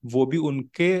है वो भी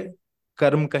उनके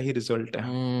कर्म का ही रिजल्ट है।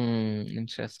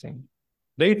 इंटरेस्टिंग।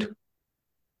 राइट।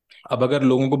 अब अगर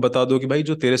लोगों को बता दो कि भाई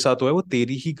जो तेरे साथ हुआ है वो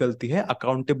तेरी ही गलती है,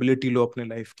 अकाउंटेबिलिटी लो अपने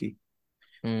लाइफ की।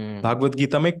 हम्म। भागवत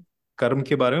गीता में कर्म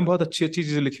के बारे में बहुत अच्छी अच्छी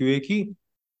चीजें लिखी हुई है कि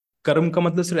कर्म का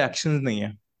मतलब सिर्फ एक्शन नहीं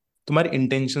है। तुम्हारे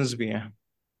इंटेंशंस भी हैं,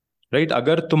 राइट?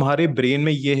 अगर तुम्हारे ब्रेन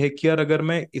में ये है कि यार अगर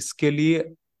मैं इसके लिए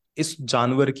इस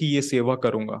जानवर की ये सेवा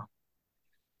करूंगा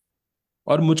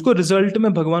और मुझको रिजल्ट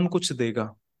में भगवान कुछ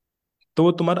देगा, तो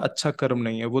वो तुम्हारा अच्छा कर्म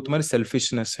नहीं है, वो तुम्हारी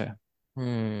सेल्फिशनेस है।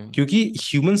 हम्म। क्योंकि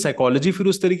ह्यूमन साइकोलॉजी फिर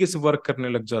उस तरीके से वर्क करने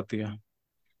लग जाती है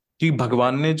कि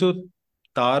भगवान ने जो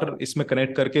तार इसमें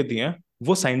कनेक्ट करके दिए हैं,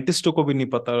 वो साइंटिस्टों को भी नहीं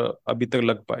पता अभी तक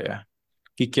लग पाया है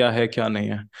कि क्या है क्या नहीं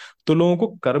है। तो लोगों को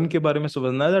कर्म के बारे में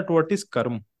समझना है, दैट व्हाट इज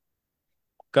कर्म।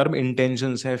 कर्म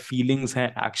इंटेंशंस है, फीलिंग्स हैं,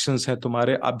 एक्शंस हैं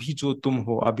तुम्हारे, अभी जो तुम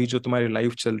हो, अभी जो तुम्हारी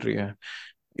लाइफ चल रही है।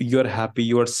 You are happy,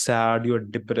 you are sad, you are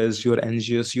depressed, you are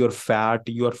anxious, you are fat,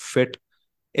 you are fit,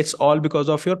 it's all because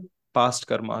of your past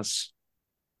karmas.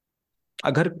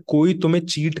 अगर कोई तुम्हें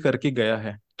चीट करके गया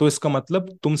है तो इसका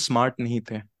मतलब तुम स्मार्ट नहीं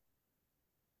थे,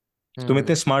 तुम हम्म।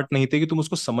 इतने स्मार्ट नहीं थे कि तुम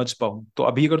उसको समझ पाओ। तो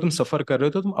अभी अगर तुम सफर कर रहे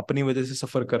हो तो तुम अपनी वजह से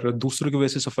सफर कर रहे हो, दूसरों की वजह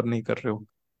से सफर नहीं कर रहे हो।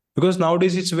 Because now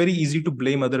days it's very easy to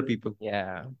blame other people.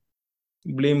 या।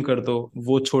 ब्लेम कर दो,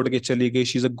 वो छोड़ के चली गई,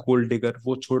 she is a gold digger,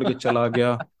 वो छोड़ के चला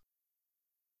गया।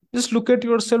 Just look at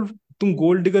your self. तुम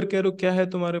गोल्ड डिगर कह रहे हो, क्या है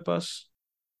तुम्हारे पास?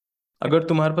 अगर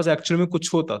तुम्हारे पास एक्चुअल में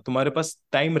कुछ होता, तुम्हारे पास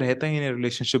टाइम रहता ही नहीं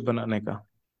रिलेशनशिप बनाने का।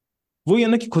 वही है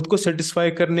ना कि खुद को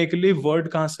सेटिस्फाई करने के लिए वर्ड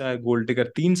कहाँ से आया गोल्ड डिगर?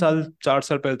 3 साल 4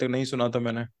 साल पहले तक नहीं सुना था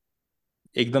मैंने,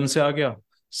 एकदम से आ गया,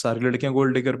 सारी लड़कियां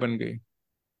गोल्ड डिगर बन गई।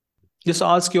 Just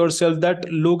ask your self that.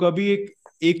 लोग अभी एक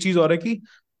एक चीज और है कि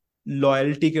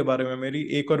लॉयल्टी के बारे में मेरी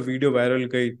एक और वीडियो वायरल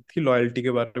गई थी लॉयल्टी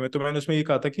के बारे में, तो मैंने उसमें ये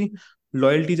कहा था कि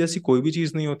लॉयल्टी जैसी कोई भी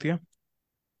चीज नहीं होती है,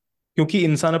 क्योंकि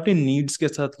इंसान अपनी नीड्स के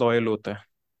साथ लॉयल होता है।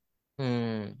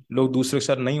 हम्म। लोग दूसरे के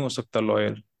साथ नहीं हो सकता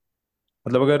लॉयल।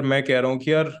 मतलब अगर मैं कह रहा हूँ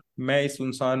कि यार मैं इस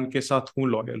इंसान के साथ हूँ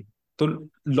लॉयल, तो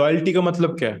लॉयल्टी का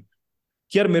मतलब क्या है?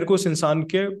 कि यार मेरे को उस इंसान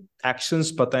के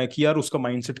एक्शंस पता है कि यार उसका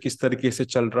माइंडसेट किस तरीके से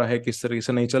चल रहा है, किस तरीके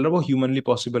से नहीं चल रहा, वो ह्यूमनली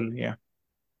पॉसिबल नहीं है।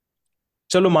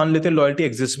 चलो मान लेते हैं लॉयल्टी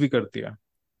एग्जिस्ट भी करती है।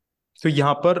 तो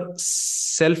यहाँ पर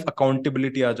सेल्फ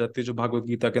अकाउंटेबिलिटी आ जाती है, जो भागवत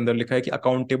गीता के अंदर लिखा है कि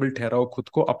अकाउंटेबल ठहराओ खुद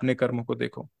को, अपने कर्म को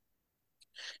देखो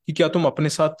कि क्या तुम अपने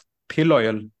साथ थे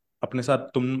लॉयल, अपने साथ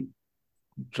तुम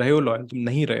रहे हो लॉयल, तुम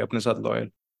नहीं रहे अपने साथ लॉयल,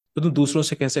 तो तुम दूसरों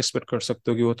से कैसे एक्सपेक्ट कर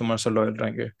सकते हो कि वो तुम्हारे साथ लॉयल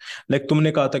रहेंगे? लाइक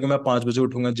तुमने कहा था कि मैं 5 बजे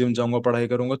उठूंगा, जिम जाऊंगा, पढ़ाई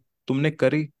करूंगा, तुमने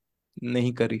करी?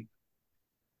 नहीं करी।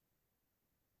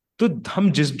 तो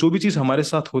हम जिस जो भी चीज हमारे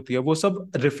साथ होती है वो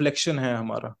सब रिफ्लेक्शन है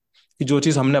हमारा, कि जो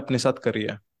चीज हमने अपने साथ करी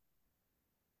है।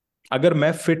 अगर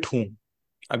मैं फिट हूं,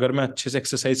 अगर मैं अच्छे से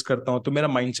एक्सरसाइज करता हूं, तो मेरा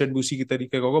माइंडसेट भी उसी की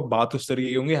तरीके का होगा, बात उस तरीके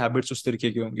की होंगी, हैबिट्स उस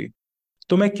तरीके की होंगी।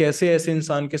 तो मैं कैसे ऐसे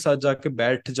इंसान के साथ जाके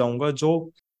बैठ जाऊंगा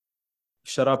जो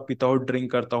शराब पीता हो,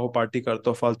 ड्रिंक करता हो, पार्टी करता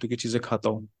हो, फालतू की चीजें खाता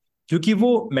हो? क्योंकि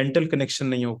वो मेंटल कनेक्शन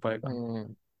नहीं हो पाएगा,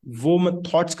 हम्म। वो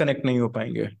थॉट्स कनेक्ट नहीं हो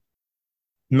पाएंगे।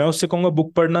 मैं उससे कहूंगा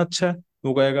बुक पढ़ना अच्छा है,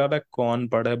 वो कहेगा अबे कौन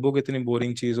पढ़ा है बुक, इतनी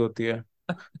बोरिंग चीज होती है,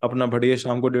 अपना बढ़िया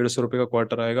शाम को 150 रुपये का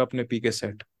क्वार्टर आएगा, अपने पी के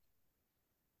सेट।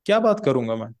 क्या बात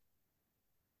करूंगा मैं?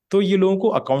 तो ये लोगों को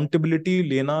अकाउंटेबिलिटी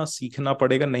लेना सीखना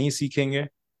पड़ेगा, नहीं सीखेंगे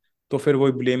तो फिर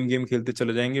वही ब्लेम गेम खेलते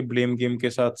चले जाएंगे। ब्लेम गेम के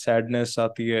साथ सैडनेस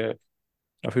आती है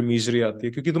या फिर मीजरी आती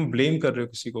है, क्योंकि तुम ब्लेम कर रहे हो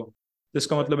किसी को, तो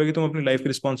इसका मतलब है कि तुम अपनी लाइफ की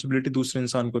रिस्पॉन्सिबिलिटी दूसरे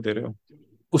इंसान को दे रहे हो।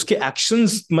 उसके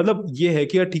एक्शंस मतलब ये है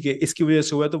कि यार ठीक है इसकी वजह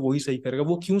से हुआ है तो वही सही करेगा,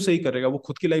 वो क्यों सही करेगा? वो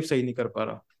खुद की लाइफ सही नहीं कर पा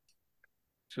रहा।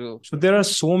 True. So there are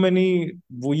so many.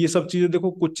 वो ये सब चीजें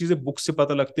देखो, कुछ चीजें बुक से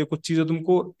पता लगती है, कुछ चीजें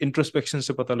तुमको इंट्रोस्पेक्शन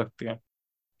से पता लगती है।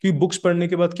 क्योंकि बुक्स पढ़ने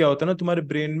के बाद क्या होता है ना, तुम्हारे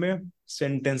ब्रेन में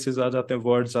सेंटेंसेस आ जाते हैं,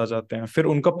 वर्ड्स आ जाते हैं, फिर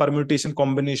उनका परम्यूटेशन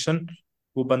कॉम्बिनेशन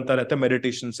वो बनता रहता है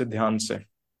मेडिटेशन से, ध्यान से।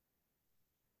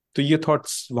 तो ये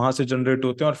थॉट्स वहां से जनरेट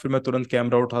होते हैं और फिर मैं तुरंत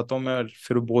कैमरा उठाता हूँ, मैं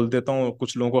फिर बोल देता हूँ।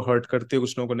 कुछ लोगों को हर्ट करती है,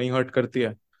 कुछ लोगों को नहीं हर्ट करती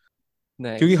है।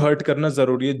 क्योंकि नाइस। हर्ट करना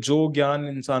जरूरी है, जो ज्ञान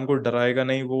इंसान को डराएगा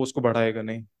नहीं वो उसको बढ़ाएगा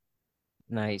नहीं।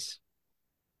 नाइस।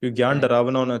 क्योंकि ज्ञान नाइस।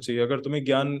 डरावना होना चाहिए। अगर तुम्हें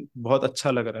ज्ञान बहुत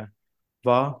अच्छा लग रहा है,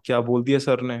 वाह क्या बोल दिया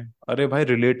सर ने, अरे भाई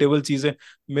रिलेटेबल चीजें।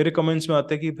 मेरे कमेंट्स में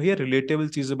आते हैं कि भैया रिलेटेबल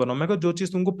चीजें बनाओ। मैं कहा जो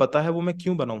चीज तुमको पता है वो मैं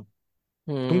क्यों बनाऊं?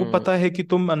 तुमको हम्म। पता है कि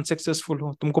तुम अनसक्सेसफुल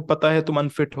हो, तुमको पता है तुम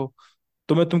अनफिट हो,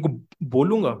 तो मैं तुमको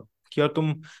बोलूंगा कि यार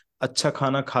तुम अच्छा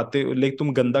खाना खाते हो लेकिन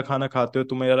तुम गंदा खाना खाते हो,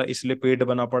 तुम्हें यार इसलिए पेट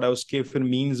बना पड़ा है, उसके फिर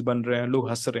मीम्स बन रहे हैं, लोग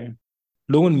हंस रहे हैं।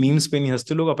 लोग उन मीम्स पे नहीं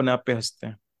हंसते, लोग अपने आप पे हंसते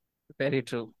हैं। Very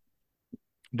true.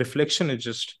 Reflection is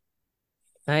just.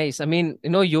 Nice. I mean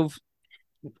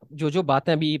जो जो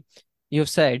बातें अभी you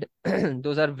said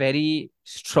those are very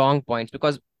strong points,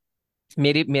 because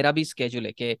मेरा भी स्केड्यूल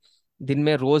है कि दिन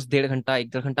में रोज 1.5 घंटा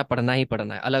 1.5 घंटा पढ़ना ही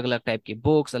पढ़ना है, अलग अलग टाइप की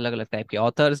बुक्स, अलग अलग टाइप के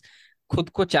ऑथर्स। खुद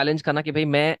को चैलेंज करना कि भाई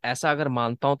मैं ऐसा अगर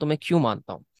मानता हूं तो मैं क्यों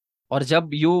मानता हूँ। और जब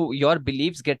your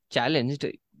beliefs gate challenged,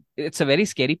 it's a very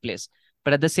scary place.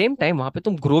 But at the same time वहां पे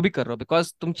तुम ग्रो भी कर रहे हो,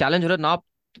 बिकॉज तुम चैलेंज हो रहे हो ना।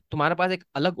 तुम्हारे पास एक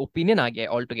अलग ओपिनियन आ गया है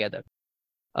all together.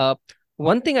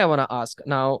 One thing I want to ask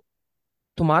now,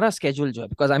 तुम्हारा स्केड्यूल जो है,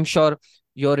 because I am sure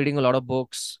you are reading a lot of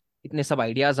books, इतने सब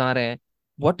आइडियाज आ रहे हैं,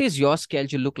 what is your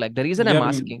schedule look like? The reason I am यार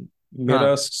asking. हाँ।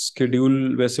 मेरा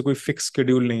स्केड्यूल वैसे कोई फिक्स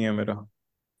स्केड्यूल नहीं है मेरा,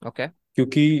 ओके।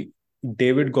 क्योंकि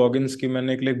डेविड गॉगिन्स की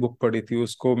मैंने एक बुक पढ़ी थी,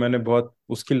 उसको मैंने बहुत,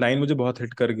 उसकी लाइन मुझे बहुत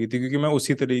हिट कर गई थी, क्योंकि मैं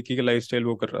उसी तरीके की लाइफस्टाइल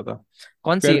वो कर रहा था।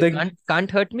 कौन सी है? कहता है कि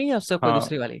कांट हर्ट मी या उससे कोई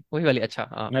दूसरी हाँ, वाली, वही वाली? अच्छा,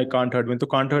 हाँ। आई कांट हर्ट मी, तो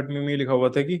कांट हर्ट मी में ये लिखा हुआ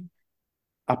था कि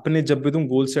अपने जब भी तुम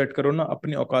गोल सेट करो ना,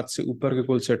 अपनी औकात से ऊपर के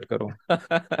गोल सेट करो।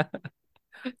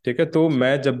 ठीक है, तो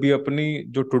मैं जब भी अपनी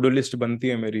जो टू डू लिस्ट बनती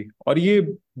है मेरी, और ये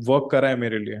वर्क करा है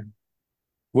मेरे लिए,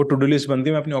 वो टू डू लिस्ट बनती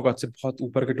है, मैं अपनी औकात से बहुत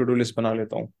ऊपर की टू डू लिस्ट बना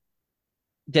लेता हूँ।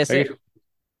 जैसे? राइट।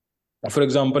 फॉर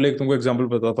एग्जाम्पल, एक तुमको एग्जाम्पल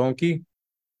बताता हूँ कि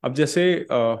अब जैसे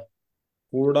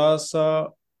थोड़ा सा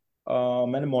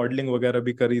मैंने मॉडलिंग वगैरह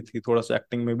भी करी थी, थोड़ा सा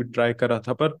एक्टिंग में भी ट्राई करा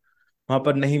था, पर वहां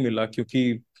पर नहीं मिला,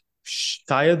 क्योंकि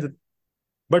शायद,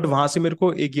 बट वहां से मेरे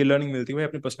को एक ये लर्निंग मिलती है, भाई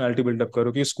अपनी पर्सनालिटी बिल्डअप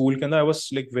करो, कि स्कूल के अंदर I was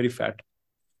like very fat.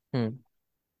 Hmm.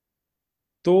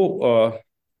 तो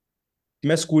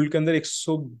मैं स्कूल के अंदर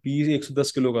 120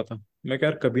 110 किलो का था। मैं कह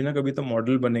यार कभी ना कभी तो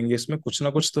मॉडल बनेंगे, इसमें कुछ ना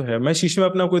कुछ तो है, मैं शीशे में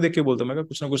अपने आप को देख के बोलता, मैं कहा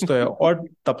कुछ ना कुछ तो है। और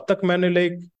तब तक मैंने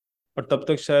और तब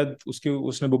तक शायद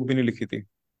उसने बुक भी नहीं लिखी थी।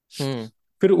 हम्म।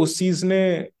 फिर उस चीज ने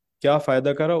क्या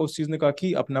फायदा करा, उस चीज ने कहा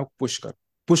कि अपने आप को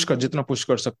पुश कर जितना पुश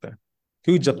कर सकता है,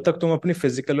 क्योंकि जब तक तुम अपनी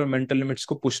फिजिकल और मेंटल लिमिट्स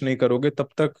को पुश नहीं करोगे, तब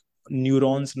तक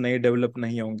न्यूरॉन्स नए डेवलप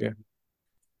नहीं होंगे।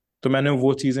 तो मैंने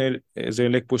वो चीजें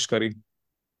लाइक पुश करी।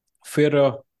 फिर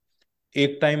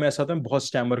एक टाइम ऐसा था, मैं बहुत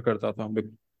स्टैमर करता था,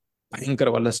 भयंकर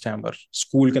वाला स्टैमर,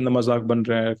 स्कूल के अंदर मजाक बन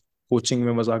रहे हैं, कोचिंग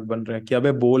में मजाक बन रहे हैं कि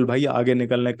अबे बोल भाई, आगे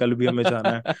निकलना है, कल भी हमें जाना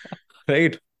है।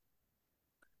 राइट।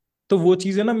 तो वो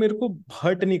चीजें ना मेरे को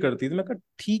हर्ट नहीं करती थी, मैं कहा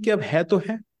ठीक है, अब है तो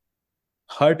है।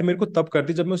 हर्ट मेरे को तब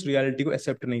करती जब मैं उस रियलिटी को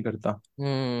एक्सेप्ट नहीं करता।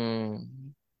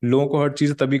 हम्म। लोगों को हर्ट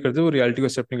चीजें तभी करते वो रियलिटी को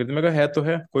एक्सेप्ट नहीं करते। मैं कहा है तो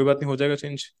है, कोई बात नहीं, हो जाएगा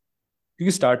चेंज।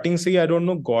 क्योंकि स्टार्टिंग से ही I don't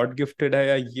know god gifted है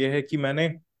या ये है कि मैंने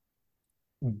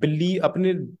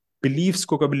अपने बिलीव्स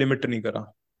को कभी लिमिट नहीं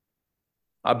करा।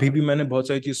 अभी भी मैंने बहुत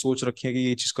सारी चीज सोच रखी है कि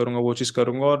ये चीज करूंगा, वो चीज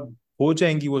करूंगा, और हो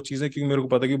जाएंगी वो चीजें, क्योंकि मेरे को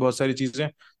पता है कि बहुत सारी चीजें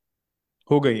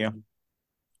हो गई हैं।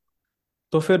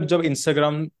 तो फिर जब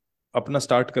इंस्टाग्राम अपना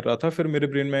स्टार्ट कर रहा था, फिर मेरे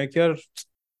ब्रेन में आया कि यार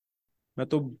मैं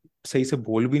तो सही से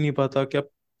बोल भी नहीं पाता, क्या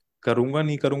करूंगा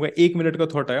नहीं करूंगा, 1 मिनट का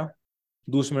थॉट आया,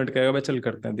 2 मिनट का आएगा, भाई चल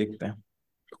करते हैं, देखते हैं,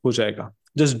 हो जाएगा।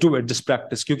 Just do it, just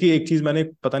practice. क्योंकि एक चीज मैंने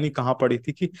पता नहीं कहाँ पढ़ी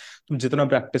थी कि तुम जितना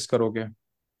प्रैक्टिस करोगे,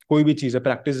 कोई भी चीज है,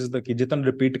 प्रैक्टिस इज द की, जितना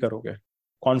रिपीट करोगे,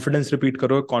 कॉन्फिडेंस रिपीट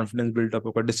करोगे, कॉन्फिडेंस बिल्डअप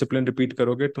होगा, डिसिप्लिन रिपीट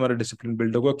करोगे, तुम्हारा डिसिप्लिन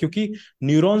बिल्ड होगा, क्योंकि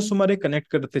न्यूरॉन्स तुम्हारे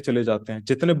कनेक्ट करते चले जाते हैं,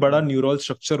 जितने बड़ा न्यूरल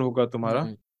स्ट्रक्चर होगा तुम्हारा,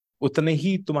 हम्म। उतने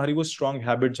ही तुम्हारी वो स्ट्रांग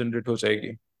हैबिट जनरेट हो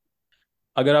जाएगी।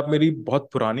 अगर आप मेरी बहुत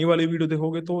पुरानी वाली वीडियो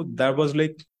देखोगे, तो दैट वाज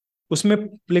लाइक, उसमें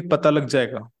लाइक पता लग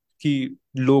जाएगा कि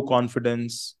लो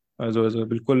कॉन्फिडेंस, जो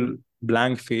बिल्कुल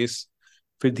ब्लैंक फेस,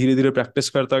 फिर धीरे धीरे प्रैक्टिस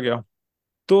करता गया।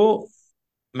 तो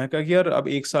मैं कहा कि यार अब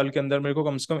 1 साल के अंदर मेरे को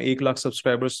कम से कम 1 लाख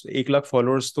सब्सक्राइबर्स, 1 लाख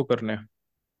फॉलोअर्स तो करने हैं,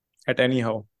 एट एनी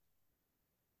हाउ।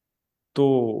 तो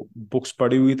बुक्स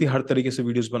पढ़ी हुई थी, हर तरीके से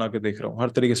वीडियोस बना के देख रहा हूँ, हर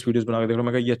तरीके से वीडियोस बना के देख रहा हूँ।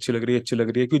 मैं कहा ये अच्छी लग रही है, अच्छी लग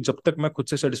रही है, क्योंकि जब तक मैं खुद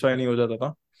से सेटिस्फाई नहीं हो जाता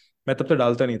था, मैं तब तक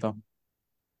डालता नहीं था।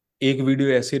 एक वीडियो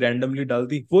ऐसी रैंडमली डाल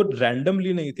दी, वो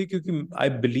रैंडमली नहीं थी, क्योंकि I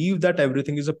believe that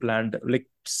everything is a planned, like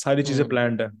सारी चीजें हम्म।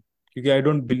 प्लान्ड है। क्योंकि आई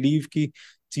डोंट बिलीव कि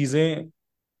चीजें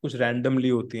कुछ रैंडमली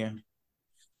होती हैं।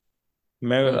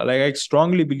 मैं hmm. Like I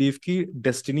strongly believe कि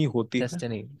डेस्टिनी होती है।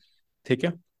 डेस्टिनी। ठीक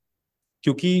है।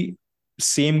 क्योंकि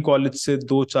सेम कॉलेज से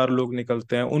 2 4 लोग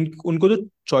निकलते हैं, उनको जो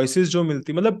चॉइसेस जो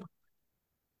मिलती, मतलब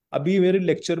अभी मेरे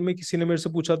लेक्चर में किसी ने मेरे से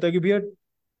पूछा था कि भैया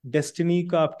डेस्टिनी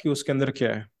का आपकी उसके अंदर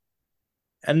क्या है।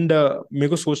 एंड मेरे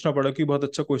को सोचना पड़ा कि बहुत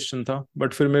अच्छा क्वेश्चन था,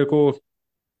 बट फिर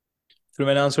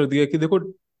मैंने आंसर दिया कि देखो,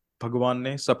 भगवान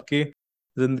ने सबके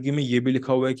जिंदगी में ये भी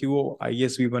लिखा हुआ है कि वो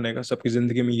आईएएस भी बनेगा, सबकी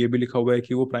जिंदगी में ये भी लिखा हुआ है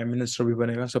कि वो प्राइम मिनिस्टर भी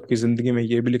बनेगा, सबकी जिंदगी में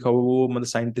ये भी लिखा हुआ है वो मतलब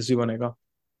साइंटिस्ट भी बनेगा।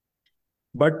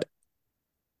 बट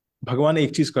भगवान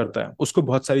एक चीज करता है, उसको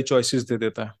बहुत सारी चॉइसेस दे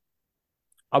देता है।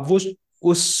 अब वो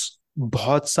उस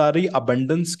बहुत सारी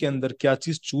अबंडेंस के अंदर क्या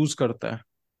चीज चूज करता है,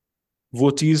 वो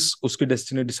चीज उसकी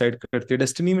डेस्टिनी डिसाइड करती है।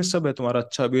 डेस्टिनी में सब है, तुम्हारा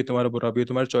अच्छा भी है, तुम्हारा बुरा भी है,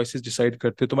 तुम्हारे चॉइसेस डिसाइड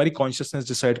करते हैं, तुम्हारी कॉन्शियसनेस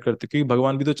डिसाइड करती है। क्योंकि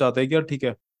भगवान भी तो चाहता है कि यार ठीक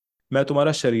है, मैं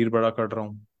तुम्हारा शरीर बड़ा कर रहा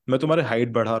हूँ, मैं तुम्हारी हाइट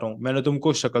बढ़ा रहा हूँ, मैंने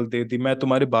तुमको शक्ल दे दी, मैं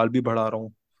तुम्हारे बाल भी बढ़ा रहा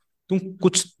हूँ, तुम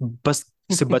कुछ बस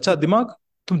से बचा दिमाग,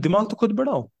 तुम दिमाग तो खुद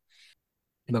बढ़ाओ।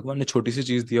 भगवान ने छोटी सी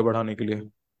चीज दिया बढ़ाने के लिए,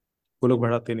 वो लोग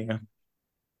बढ़ाते नहीं है।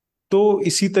 तो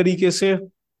इसी तरीके से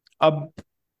अब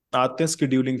आते हैं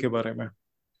स्केड्यूलिंग के बारे में।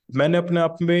 मैंने अपने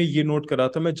आप में ये नोट करा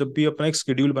था, मैं जब भी अपना एक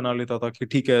स्केड्यूल बना लेता था कि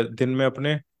ठीक है, दिन में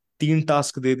अपने 3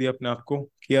 टास्क दे दिया अपने आप को,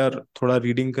 कि यार थोड़ा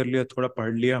रीडिंग कर लिया, थोड़ा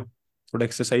पढ़ लिया, थोड़ा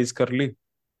एक्सरसाइज कर ली,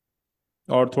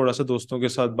 और थोड़ा सा दोस्तों के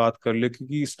साथ बात कर ले,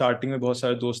 क्योंकि स्टार्टिंग में बहुत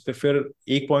सारे दोस्त थे। फिर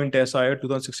एक पॉइंट ऐसा आया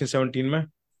 2016-17 में,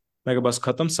 मैं कहा बस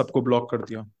खत्म, सबको ब्लॉक कर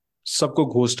दिया, सबको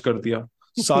घोस्ट कर दिया।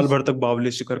 साल भर तक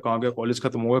बावले शिखर कहाँ गया, कॉलेज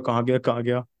खत्म हो गया, कहाँ गया कहाँ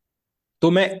गया।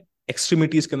 तो मैं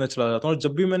एक्सट्रीमिटीज के अंदर चला जाता हूँ, और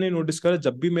जब भी मैंने नोटिस करा,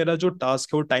 जब भी मेरा जो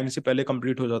टास्क है वो टाइम से पहले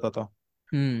कंप्लीट हो जाता था,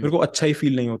 हम्म। मेरे को अच्छा ही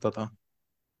फील नहीं होता था।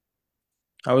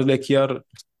 आई वाज लाइक यार,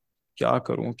 क्या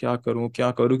करूं क्या करूं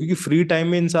क्या करूं, क्योंकि फ्री टाइम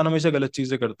में इंसान हमेशा गलत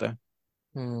चीजें करता है।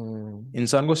 हम्म।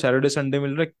 इंसान को सैटरडे संडे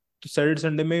मिल रहा है, तो सैटरडे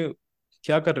संडे में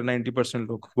क्या कर रहे हैं 90%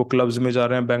 लोग? वो क्लब्स में जा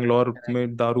रहे हैं, बैंगलोर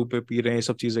में दारू पे पी रहे हैं, ये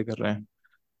सब चीजें कर रहे हैं।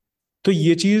 तो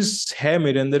ये चीज है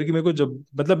मेरे अंदर कि मेरे को जब,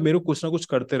 मतलब मेरे को कुछ ना कुछ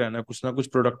करते रहना है, कुछ ना कुछ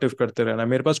प्रोडक्टिव करते रहना है।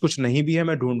 मेरे पास कुछ नहीं भी है,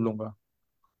 मैं ढूंढ लूंगा।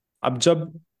 अब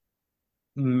जब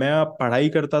मैं पढ़ाई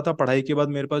करता था, पढ़ाई के बाद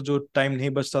मेरे पास जो टाइम नहीं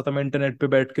बचता था, मैं इंटरनेट पे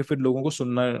बैठ के फिर लोगों को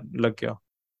सुनना लग गया।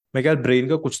 मैं क्या, ब्रेन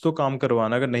का कुछ तो काम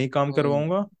करवाना, अगर नहीं काम हम्म।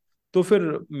 करवाऊंगा तो फिर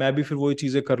मैं भी फिर वही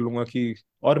चीजें कर लूंगा कि।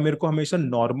 और मेरे को हमेशा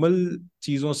नॉर्मल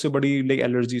चीजों से बड़ी लाइक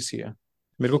एलर्जी सी है।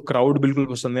 मेरे को क्राउड बिल्कुल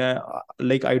पसंद है।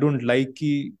 लाइक आई डोंट लाइक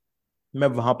कि मैं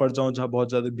वहां पर जाऊं जहाँ बहुत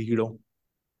ज्यादा भीड़ हो।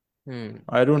 हम्म।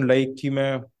 आई डोंट लाइक कि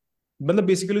मैं, मतलब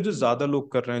बेसिकली जो ज्यादा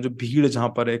लोग कर रहे हैं, जो भीड़ जहां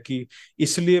पर है, कि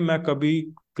इसलिए मैं कभी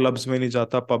क्लब्स में नहीं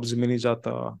जाता, पब्स में नहीं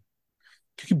जाता,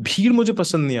 क्योंकि भीड़ मुझे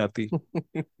पसंद नहीं आती।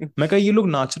 मैं कहा ये लोग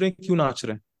नाच रहे हैं, क्यों नाच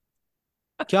रहे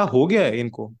हैं? क्या हो गया है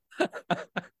इनको?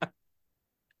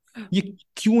 ये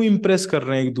क्यों इम्प्रेस कर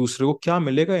रहे हैं एक दूसरे को? क्या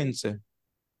मिलेगा इनसे?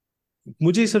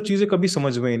 मुझे ये सब चीजें कभी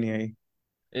समझ में ही नहीं आई।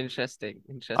 इंटरेस्टिंग, अब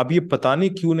ये इंटरेस्टिंग। पता नहीं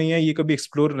क्यों नहीं है, ये कभी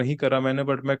एक्सप्लोर नहीं करा मैंने,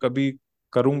 बट मैं कभी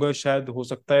करूंगा शायद। हो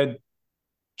सकता है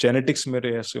जेनेटिक्स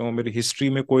मेरे ऐसे हो, मेरी हिस्ट्री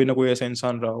में कोई ना कोई ऐसा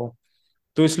इंसान रहा हो।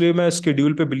 तो इसलिए मैं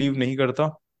स्केड्यूल पे बिलीव नहीं करता।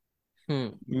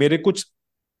 हम्म। मेरे कुछ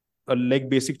लाइक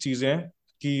बेसिक चीजें हैं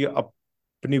कि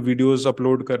अपनी वीडियोस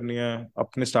अपलोड करनी है,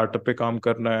 अपने स्टार्टअप पे काम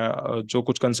करना है, जो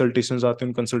कुछ कंसल्टेशंस आते हैं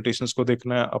उन कंसल्टेशंस को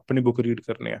देखना है, अपनी बुक रीड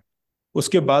करनी है।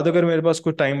 उसके बाद अगर मेरे पास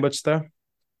कोई टाइम बचता है,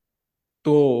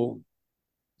 तो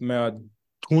मैं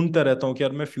ढूंढता रहता हूँ कि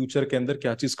यार मैं फ्यूचर के अंदर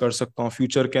क्या चीज कर सकता हूँ,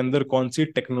 फ्यूचर के अंदर कौन सी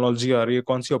टेक्नोलॉजी आ रही है,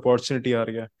 कौन सी अपॉर्चुनिटी आ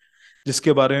रही है,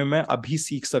 जिसके बारे में मैं अभी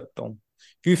सीख सकता हूँ।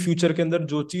 क्योंकि फ्यूचर के अंदर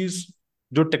जो चीज,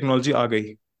 जो टेक्नोलॉजी आ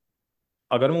गई,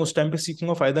 अगर मैं उस टाइम पे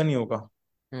सीखूंगा फायदा नहीं होगा।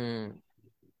 हम्म।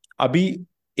 अभी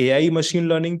एआई मशीन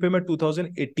लर्निंग पे मैं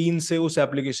 2018 से उस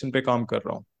एप्लीकेशन पे काम कर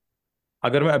रहा हूँ।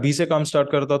 अगर मैं अभी से काम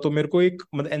स्टार्ट करता तो मेरे को एक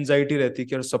मतलब एनजाइटी रहती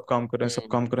कि यार सब काम कर रहे हैं, सब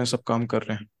हम्म। काम कर रहे हैं, सब काम कर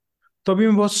रहे हैं। तो अभी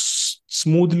मैं बहुत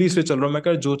स्मूथली से चल रहा हूँ। मैं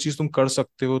कह जो चीज तुम कर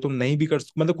सकते हो, तुम नहीं भी कर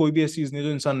सकते, मतलब कोई भी ऐसी चीज नहीं है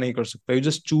जो इंसान नहीं कर सकता। You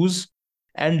just choose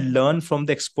and learn from the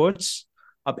experts.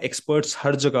 अब एक्सपर्ट्स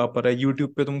हर जगह पर है,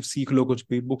 यूट्यूब पे तुम सीख लो, कुछ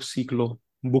भी बुक्स सीख लो,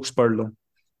 बुक्स पढ़ लो।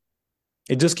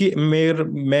 इट जस्ट कि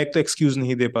मैं एक तो एक्सक्यूज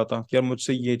नहीं दे पाता कि यार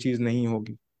मुझसे ये चीज नहीं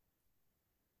होगी,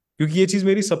 क्योंकि ये चीज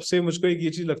मेरी सबसे, मुझको एक ये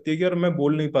चीज लगती है कि यार मैं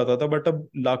बोल नहीं पाता था, बट अब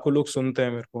लाखों लोग सुनते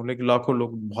हैं मेरे को, लेकिन लाखों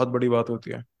लोग बहुत बड़ी बात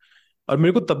होती है। और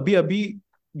मेरे को तब भी अभी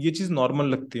ये चीज नॉर्मल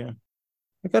लगती है।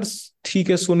 यार ठीक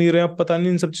है, सुन ही रहे हैं, अब पता नहीं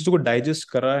इन सब चीजों को डाइजेस्ट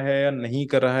करा है या नहीं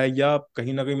करा है, या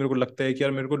कहीं ना कहीं मेरे को लगता है कि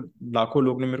यार मेरे को लाखों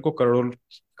लोग ने, मेरे को करोड़ों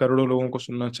करोड़ों लोगों को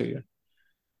सुनना चाहिए।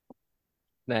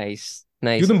 नाइस, क्योंकि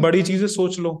नाइस। तुम बड़ी चीजें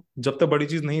सोच लो, जब तक बड़ी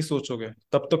चीज नहीं सोचोगे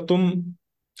तब तक तुम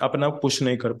अपना पुश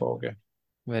नहीं कर पाओगे।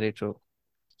 Very true.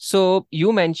 So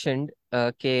you mentioned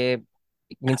के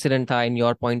इंसिडेंट था in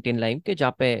your point in life के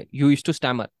जहाँ पे यू यूज्ड टू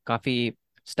स्टैमर, काफी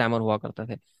स्टैमर हुआ करते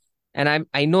थे। एंड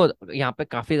आई नो यहाँ पे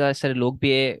काफी ज्यादा सारे लोग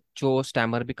भी है जो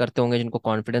स्टैमर भी करते होंगे, जिनको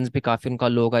कॉन्फिडेंस भी काफी उनका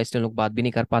लो होगा, इसलिए लोग बात भी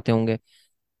नहीं कर पाते होंगे।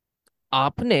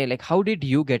 आपने like how did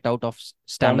you get out of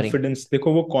stammering? Confidence,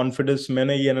 देखो वो कॉन्फिडेंस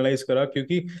मैंने ये एनालाइज करा,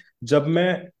 क्योंकि जब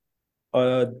मैं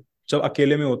जब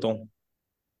अकेले में होता हूँ,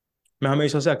 मैं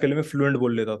हमेशा से अकेले में फ्लुएंट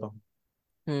बोल लेता था।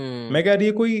 हम्म। मैं कह रही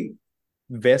ये कोई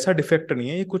वैसा डिफेक्ट नहीं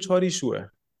है, ये कुछ और इशू है।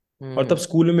 और तब हम्म।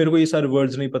 स्कूल में मेरे को ये सारे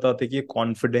वर्ड्स नहीं पता थे कि ये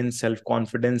कॉन्फिडेंस,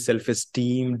 सेल्फ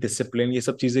एस्टीम, डिसिप्लिन, ये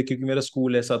सब चीजें, क्योंकि मेरा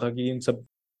स्कूल ऐसा था कि इन सब,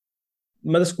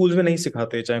 मतलब स्कूल्स में नहीं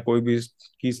सिखाते चाहे कोई भी,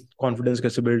 कि कॉन्फिडेंस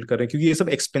कैसे बिल्ड करें, क्योंकि ये सब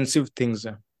एक्सपेंसिव थिंग्स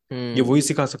हैं। ये हम्म। वही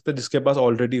सिखा सकता है जिसके पास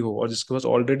ऑलरेडी हो, और जिसके पास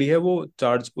ऑलरेडी है वो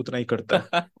चार्ज उतना ही करता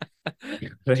है।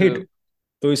 ट्रू। राइट।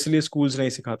 तो इसलिए स्कूल्स नहीं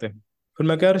सिखाते। फिर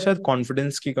मैं कह रहा शायद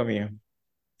कॉन्फिडेंस की कमी है।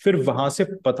 फिर वहां से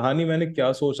पता नहीं मैंने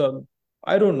क्या सोचा,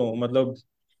 आई डोंट नो, मतलब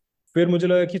फिर मुझे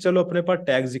लगा कि चलो अपने पास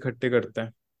टैग्स इकट्ठे करते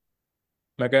हैं।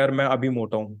 मैं कह यार मैं अभी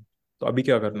मोटा हूँ, तो अभी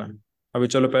क्या करना है? अभी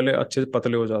चलो पहले अच्छे से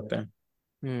पतले हो जाते हैं।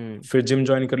 हम्म। फिर जिम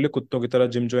ज्वाइन कर लिया, कुत्तों की तरह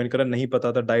जिम ज्वाइन करा, नहीं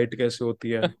पता था डाइट कैसे होती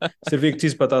है। सिर्फ एक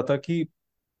चीज पता था कि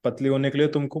पतले होने के लिए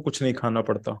तुमको कुछ नहीं खाना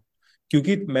पड़ता।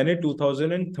 क्योंकि मैंने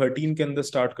 2013 के अंदर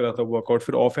स्टार्ट करा था वर्कआउट,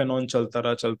 फिर ऑफ एंड ऑन चलता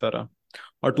रहा चलता रहा।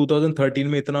 और 2013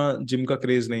 में इतना जिम का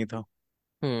क्रेज नहीं था।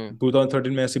 हम्म।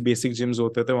 2013 में ऐसे बेसिक जिम्स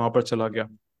होते थे, वहां पर चला गया।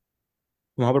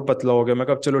 वहां पर पतला हो गया। मैं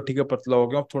कहा अब चलो ठीक है पतला हो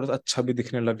गया, अब थोड़ा सा अच्छा भी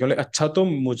दिखने लग गया। अच्छा तो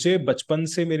मुझे बचपन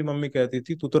से मेरी मम्मी कहती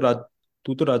थी तू तो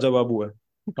राजा बाबू है,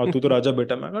 और तू तो राजा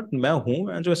बेटा। मैं कहा मैं हूँ,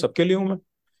 मैं जो है सबके लिए हूँ।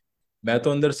 मैं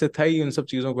तो अंदर से था ही इन सब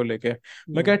चीजों को लेके। मैं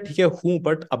हम्म। कहा ठीक है हूँ,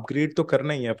 बट अपग्रेड तो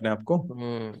करना ही है अपने आप को।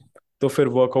 हम्म। तो फिर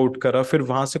वर्कआउट करा, फिर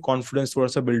वहां से कॉन्फिडेंस थोड़ा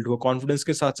सा बिल्ड हुआ। कॉन्फिडेंस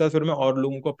के साथ साथ फिर मैं और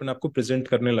लोगों को अपने आप को प्रेजेंट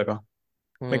करने लगा।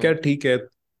 मैं क्या हम्म। ठीक है,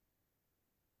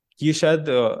 ये शायद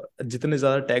जितने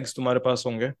ज्यादा टैग्स तुम्हारे पास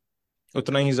होंगे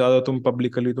उतना ही ज्यादा तुम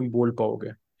पब्लिकली तुम बोल पाओगे।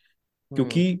 हम्म।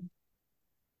 क्योंकि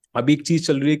अभी एक चीज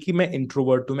चल रही है कि मैं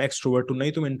इंट्रोवर्ट हूँ, मैं एक्सट्रोवर्ट हूँ।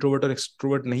 नहीं, तुम इंट्रोवर्ट और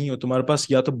एक्सट्रोवर्ट नहीं हो। तुम्हारे पास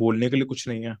या तो बोलने के लिए कुछ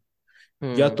नहीं है,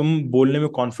 या हम्म। तुम बोलने में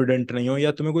कॉन्फिडेंट नहीं हो,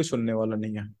 या तुम्हें कोई सुनने वाला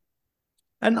नहीं है।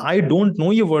 एंड आई डोंट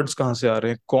नो ये वर्ड्स कहाँ से आ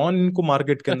रहे हैं, कौन इनको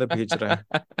मार्केट के अंदर भेज रहा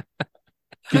है।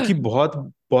 क्योंकि बहुत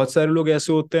बहुत सारे लोग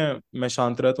ऐसे होते हैं, मैं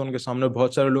शांत रहता हूँ उनके सामने।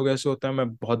 बहुत सारे लोग ऐसे होते हैं, मैं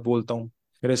बहुत बोलता हूँ।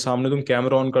 मेरे सामने तुम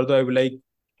कैमरा ऑन कर दो, आई विल लाइक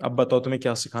अब बताओ तुम्हें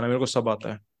क्या सिखाना है, मेरे को सब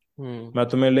आता है। हम्म। मैं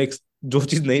तुम्हें लाइक जो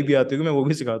चीज नहीं भी आती होगी मैं वो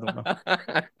भी सिखा दूंगा।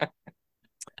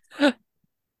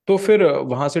 तो फिर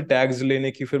वहां से टैग्स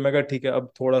लेने की, फिर मैं कहा ठीक है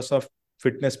अब थोड़ा सा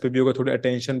फिटनेस पे भी होगा, थोड़ी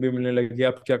अटेंशन भी मिलने लगी,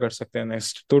 अब क्या कर सकते हैं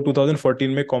नेक्स्ट। तो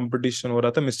 2014 में कंपटीशन हो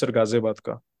रहा था मिस्टर गाजियाबाद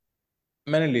का,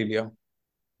 मैंने ले लिया।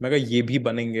 मैं कहा ये भी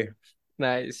बनेंगे।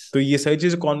 नाइस। तो ये सारी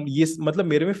चीज कौन ये मतलब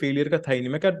मेरे में फेलियर का था ही नहीं।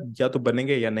 मैं कहा या तो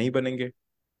बनेंगे या नहीं बनेंगे।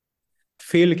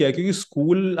 फेल किया क्योंकि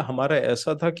स्कूल हमारा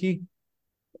ऐसा था कि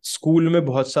स्कूल में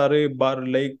बहुत सारे बार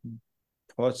लाइक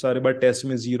बहुत सारे बार टेस्ट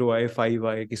में 0 आए, 5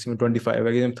 आए, किसी में 25 आए,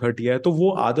 किसी में 30 आए। तो वो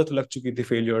आदत लग चुकी थी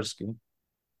फेलियर्स की।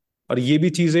 और ये भी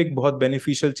चीज एक बहुत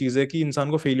बेनिफिशियल चीज है कि इंसान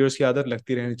को फेलियर्स की आदत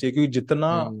लगती रहनी चाहिए, क्योंकि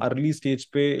जितना हम्म। अर्ली स्टेज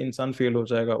पे इंसान फेल हो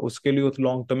जाएगा उसके लिए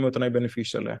लॉन्ग टर्म में उतना ही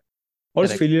बेनिफिशियल है। और इस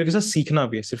करेक्ट। फेलियर के साथ सीखना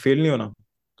भी है, सिर्फ फेल नहीं होना,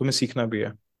 तुम्हें सीखना भी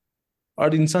है।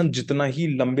 और इंसान जितना ही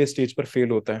लंबे स्टेज पर फेल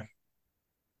होता है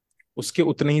उसके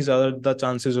उतने ही ज्यादा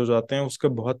चांसेस हो जाते हैं उसके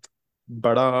बहुत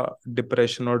बड़ा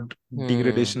डिप्रेशन और हम्म।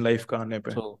 डिग्रेडेशन लाइफ का आने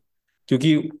पे। ट्रू।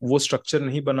 क्योंकि वो स्ट्रक्चर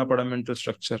नहीं बना पड़ा, मेंटल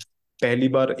स्ट्रक्चर। पहली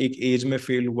बार एक एज में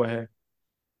फेल हुआ है,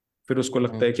 फिर उसको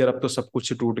लगता है हम्म। कि यार अब तो सब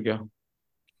कुछ ही टूट गया।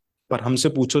 पर हमसे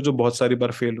पूछो जो बहुत सारी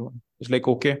बार फेल हुआ, इट्स लाइक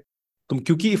ओके, तुम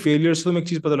क्योंकि फेलियर से तुम्हें एक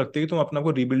चीज पता लगती है कि तुम अपने आप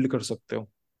को रिबिल्ड कर सकते हो।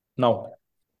 नाउ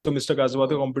तो मिस्टर गाजियाबाद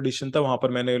का हम्म। कंपटीशन था, वहां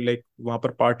पर मैंने लाइक वहां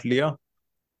पर पार्ट लिया।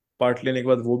 पार्ट लेने के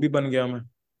बाद वो भी बन गया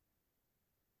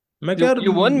मैं क्या यू यार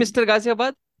यू वन मिस्टर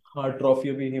गाजियाबाद। हाँ ट्रॉफी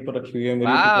अभी यहीं पर रखी हुई है मेरी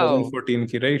वाओ। 2014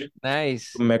 की, राइट।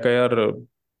 नाइस। तो मैं कह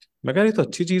यार ये तो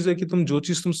अच्छी चीज है कि तुम जो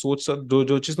चीज तुम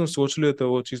जो चीज तुम सोच लेते हो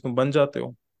वो चीज तुम बन जाते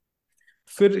हो।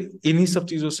 फिर इन्हीं सब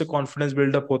चीजों से कॉन्फिडेंस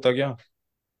बिल्डअप होता गया।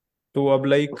 तो अब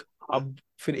लाइक अब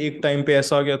फिर एक टाइम पे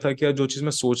ऐसा आ गया था कि यार जो चीज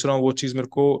मैं सोच रहा हूँ वो चीज मेरे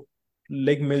को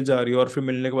लाइक मिल जा रही है, और फिर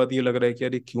मिलने के बाद ये लग रहा है कि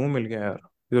यार ये क्यों मिल गया यार,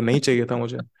 ये तो नहीं चाहिए था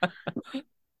मुझे।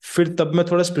 फिर तब मैं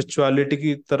थोड़ा स्पिरिचुअलिटी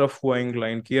की तरफ हुआ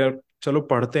इंक्लाइन कि यार चलो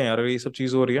पढ़ते हैं यार अगर ये सब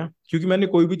चीज हो रही है। क्योंकि मैंने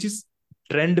कोई भी चीज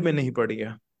ट्रेंड में नहीं पढ़ी है।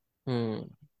 हम्म।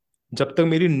 जब तक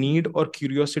मेरी नीड और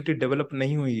क्यूरियोसिटी डेवलप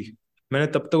नहीं हुई मैंने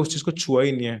तब तक उस चीज को छुआ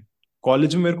ही नहीं है।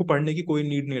 कॉलेज में मेरे को पढ़ने की कोई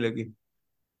नीड नहीं लगी।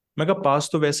 मैं कहा पास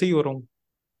तो वैसे ही हो रहा हूँ,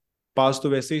 पास तो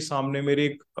वैसे ही। सामने मेरी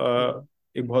हम्म।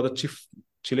 एक बहुत अच्छी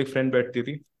चिल एक फ्रेंड बैठती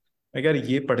थी। मैं कह यार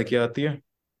ये पढ़ के आती है,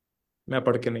 मैं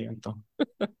पढ़ के नहीं आता,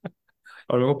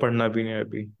 और मेरे को पढ़ना भी नहीं है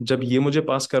अभी, जब ये मुझे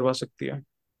पास करवा सकती है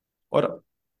और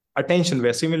अटेंशन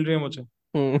वैसे ही मिल रही है मुझे,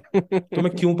 तो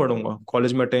मैं क्यों पढ़ूंगा।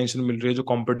 कॉलेज में अटेंशन मिल रही है, जो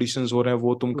कॉम्पिटिशन्स हो रहे हैं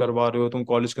वो तुम ट्रू। करवा रहे हो, तुम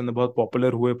कॉलेज के अंदर बहुत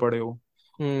पॉपुलर हुए पड़े हो,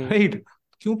 हम्म। राइट।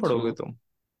 क्यों पढ़ोगे ट्रू। तुम।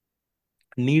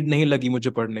 नीड नहीं लगी मुझे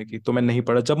पढ़ने की तो मैं नहीं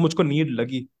पढ़ा। जब मुझको नीड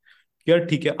लगी कि यार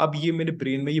ठीक है अब ये मेरे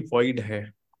ब्रेन में ये वॉइड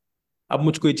है, अब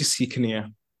मुझको ये चीज सीखनी है,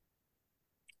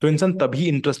 तो इंसान तभी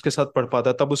इंटरेस्ट के साथ पढ़ पाता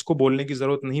है। तब उसको बोलने की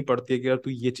जरूरत नहीं पड़ती है कि यार तू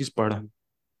ये चीज पढ़।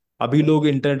 अभी लोग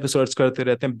इंटरनेट पे सर्च करते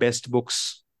रहते हैं best books,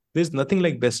 there is nothing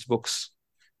like best books.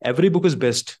 Every book is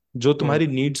best, जो हम्म। तुम्हारी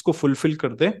नीड्स को फुलफिल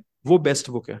कर दे वो बेस्ट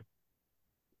बुक है।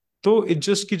 तो इट्स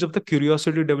जस्ट कि जब तक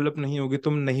क्यूरियोसिटी डेवलप नहीं होगी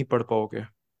तुम नहीं पढ़ पाओगे।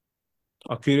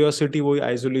 और क्यूरियोसिटी वही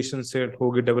आइसोलेशन से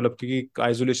होगी डेवलप, क्योंकि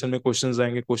आइसोलेशन में क्वेश्चंस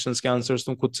आएंगे, क्वेश्चंस के आंसर्स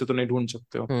तुम खुद से तो नहीं ढूंढ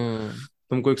सकते हो, हम्म।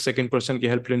 तुमको एक सेकंड पर्सन की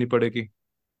हेल्प लेनी पड़ेगी।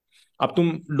 अब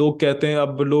तुम लोग कहते हैं,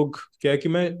 अब लोग क्या है कि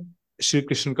मैं श्री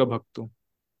कृष्ण का भक्त हूँ।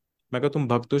 मैं कहा तुम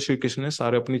भक्त हो, श्री कृष्ण ने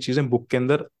सारे अपनी चीजें बुक के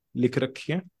अंदर लिख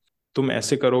रखी है, तुम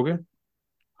ऐसे करोगे,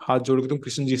 हाथ जोड़ के तुम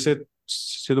कृष्ण जी से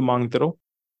तो मांगते रहो,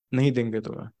 नहीं देंगे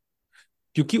तुम्हें।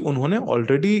 क्योंकि उन्होंने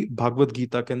ऑलरेडी भागवत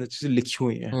गीता के अंदर चीजें लिखी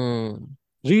हुई हैं, हम्म।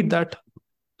 रीड दैट,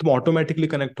 तुम ऑटोमेटिकली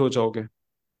कनेक्ट हो जाओगे।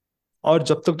 और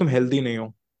जब तक तुम हेल्दी नहीं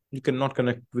हो you can not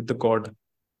connect with the God.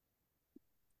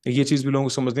 ये चीज भी लोगों को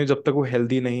समझनी है, जब तक वो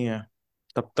हेल्दी नहीं है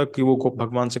तब तक कि वो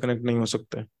भगवान से कनेक्ट नहीं हो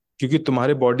सकते। क्योंकि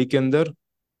तुम्हारे बॉडी के अंदर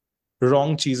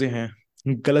रॉन्ग चीजें हैं,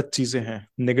 गलत चीजें हैं,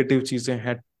 नेगेटिव चीजें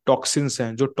हैं, टॉक्सिन्स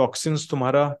हैं, जो टॉक्सिन्स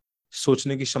तुम्हारा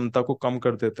सोचने की क्षमता को कम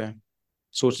कर देते हैं।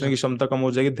 सोचने हम्म, की क्षमता कम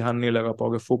हो जाएगी, ध्यान नहीं लगा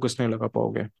पाओगे, फोकस नहीं लगा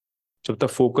पाओगे। जब तक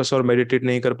फोकस और मेडिटेट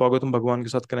नहीं कर पाओगे तुम भगवान के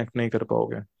साथ कनेक्ट नहीं कर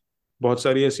पाओगे। बहुत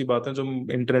सारी ऐसी बातें जो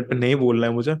इंटरनेट पे नहीं बोलना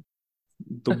है मुझे,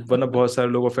 तो वरना बहुत सारे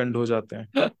लोग ऑफेंड हो जाते हैं।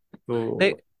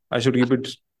 नहीं, तो I should keep it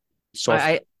I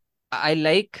soft. I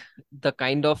like the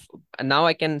kind of, now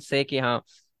I can say कि हाँ,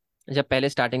 जब पहले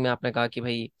स्टार्टिंग में आपने कहा कि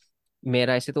भाई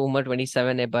मेरा ऐसे तो उम्र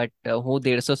 27 है बट हूँ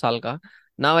 150 साल का।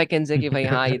 नाउ आई कैन से कि भाई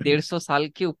हाँ, ये 150 साल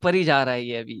के ऊपर ही जा रहा है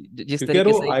ये अभी, जिस क्योंकि यार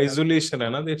तरीके वो से। आइसोलेशन है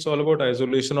ना, इट्स ऑल अबाउट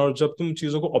आइसोलेशन। और जब तुम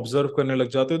चीजों को ऑब्जर्व करने लग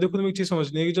जाते हो, देखो तुम्हें एक चीज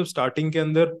समझनी है कि जब स्टार्टिंग के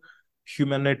अंदर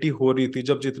ह्यूमैनिटी हो रही थी,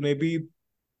 जब जितने भी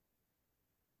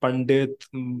पंडित,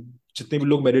 जितने भी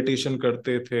लोग मेडिटेशन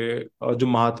करते थे, और जो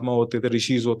महात्मा होते थे,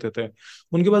 ऋषिज होते थे,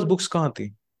 उनके पास बुक्स कहाँ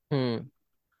थी? हम्म।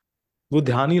 वो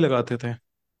ध्यान ही लगाते थे।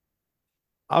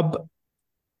 अब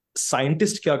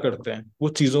साइंटिस्ट क्या करते हैं, वो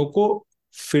चीजों को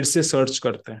फिर से सर्च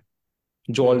करते हैं,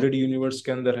 जो हम्म। ऑलरेडी यूनिवर्स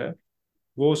के अंदर है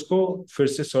वो उसको फिर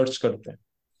से सर्च करते हैं।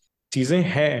 चीजें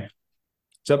हैं।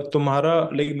 जब तुम्हारा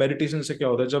लाइक मेडिटेशन से क्या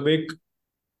होता है, जब एक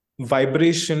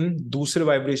वाइब्रेशन दूसरे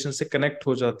वाइब्रेशन से कनेक्ट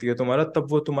हो जाती है तुम्हारा, तब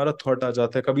वो तुम्हारा थॉट आ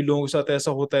जाता है। कभी लोगों के साथ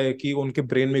ऐसा होता है कि उनके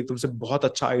ब्रेन में एकदम से बहुत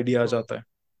अच्छा आइडिया आ जाता है,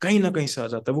 कहीं ना कहीं से आ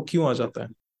जाता है। वो क्यों आ जाता है?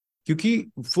 क्योंकि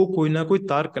वो कोई ना कोई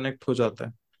तार कनेक्ट हो जाता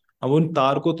है। अब उन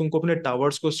तार को तुमको अपने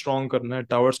टावर्स को स्ट्रॉन्ग करना है,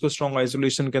 टावर्स को स्ट्रॉन्ग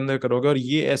आइसोलेशन के अंदर करोगे। और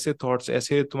ये ऐसे थॉट्स,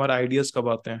 ऐसे तुम्हारे आइडियाज कब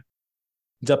आते हैं?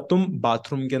 जब तुम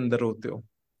बाथरूम के अंदर होते हो।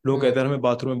 लोग हम्म। कहते हैं हमें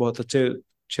बाथरूम में बहुत अच्छे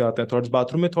अच्छे आते हैं थॉट्स।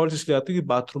 बाथरूम में थॉट्स इसलिए आते हैं कि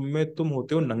बाथरूम में तुम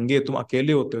होते हो नंगे, तुम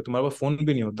अकेले होते हो, तुम्हारे पास फोन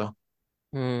भी नहीं होता। अब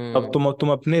हम्म।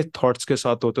 तुम अपने थॉट्स के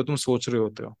साथ होते हो, तुम सोच रहे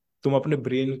होते हो। तुम अपने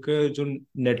ब्रेन के जो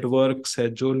नेटवर्क्स है,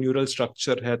 जो न्यूरल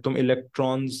स्ट्रक्चर है, तुम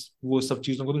इलेक्ट्रॉन्स, वो सब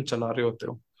चीजों को तुम चला रहे होते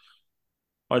हो।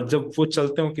 और जब वो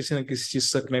चलते हो किसी न किसी चीज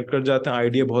से कनेक्ट कर जाते हैं,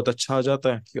 आइडिया बहुत अच्छा आ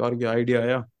जाता है कि और ये आइडिया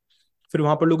आया। फिर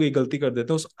वहां पर लोग ये गलती कर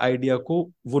देते हैं, उस आइडिया को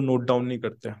वो नोट डाउन नहीं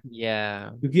करते हैं। या।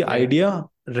 क्योंकि राइट। आइडिया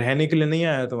रहने के लिए नहीं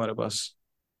आया है तुम्हारे पास।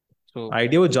 ट्रू।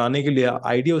 आइडिया वो जाने के लिए,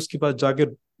 आइडिया उसके पास जाके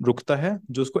रुकता है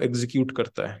जो उसको एग्जीक्यूट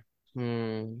करता है।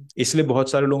 हम्म। इसलिए बहुत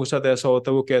सारे लोगों के साथ ऐसा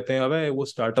होता है, वो कहते हैं अबे वो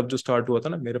स्टार्टअप जो स्टार्ट हुआ था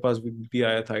ना, मेरे पास भी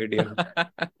आया था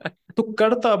आइडिया। तो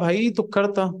करता भाई, तो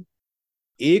करता।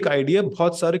 एक आइडिया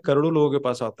बहुत सारे करोड़ों लोगों के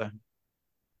पास आता है।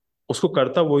 उसको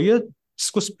करता वही है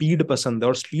जिसको स्पीड पसंद है।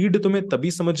 और स्पीड तुम्हें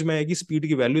तभी समझ में आएगी, स्पीड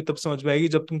की वैल्यू तब समझ में आएगी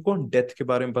जब तुमको डेथ के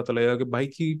बारे में पता लगेगा कि भाई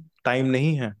की टाइम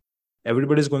नहीं है,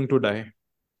 everybody is going to die.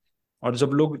 और जब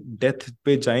लोग डेथ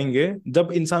पे जाएंगे,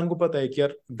 जब इंसान को पता है कि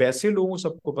यार, वैसे लोगों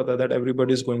सबको पता है that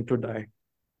everybody is going to die,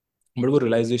 but वो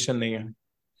रियलाइजेशन नहीं है।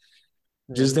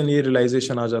 जिस दिन ये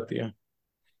रियलाइजेशन आ जाती है,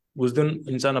 उस दिन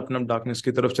इंसान अपना डार्कनेस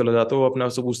की तरफ चला जाता है। वो अपने आप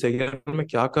से पूछता है कि यार मैं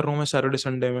क्या कर रहा हूँ, मैं सैटरडे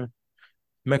संडे में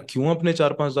मैं क्यों अपने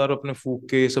 4-5 हज़ार अपने फूक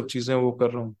के ये सब चीजें वो कर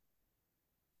रहा हूँ।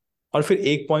 और फिर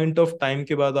एक पॉइंट ऑफ टाइम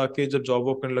के बाद आके जब जॉब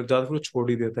वॉब करने लग जाता है, फिर वो छोड़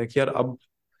ही देता है कि यार अब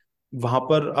वहां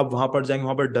पर जाएंगे,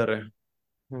 वहां पर डर है।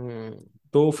 हम्म।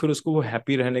 तो फिर उसको वो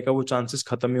हैप्पी रहने का वो चांसेस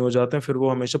खत्म ही हो जाते हैं। फिर वो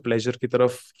हमेशा प्लेजर की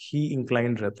तरफ ही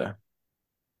इंक्लाइंड रहता है।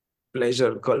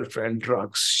 प्लेजर, गर्लफ्रेंड,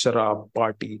 ड्रग्स, शराब,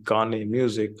 पार्टी, गाने,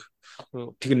 म्यूजिक। ट्रू।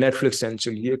 ठीक है, नेटफ्लिक्स एंड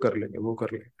चिल, ये कर लेंगे, वो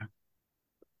कर लेंगे।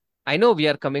 I know we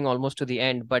are coming almost to the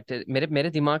end, but मेरे मेरे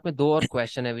दिमाग में दो और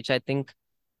क्वेश्चन है विच आई थिंक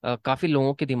काफी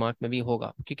लोगों के दिमाग में भी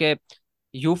होगा, क्योंकि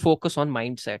यू फोकस ऑन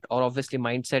माइंडसेट, और ऑब्वियसली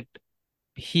माइंडसेट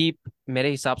ही मेरे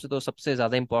हिसाब से तो सबसे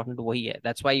ज्यादा इंपॉर्टेंट वही है।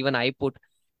 That's why even I put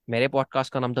मेरे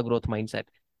पॉडकास्ट का नाम था ग्रोथ माइंडसेट।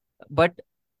 बट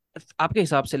आपके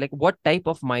हिसाब से like what type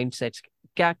of mindsets,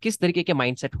 क्या किस तरीके के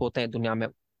माइंडसेट होते हैं दुनिया में?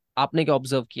 आपने क्या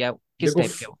ऑब्जर्व किया, किस देखो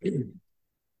टाइप के होते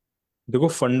देखो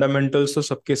फंडामेंटल्स तो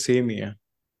सबके सेम ही है, हैं?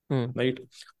 हम्म। राइट।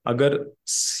 अगर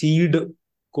सीड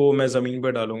को मैं जमीन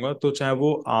पर डालूंगा, तो चाहे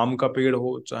वो आम का पेड़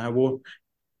हो,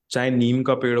 चाहे नीम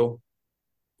का पेड़ हो,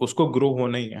 उसको ग्रो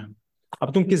होना ही है।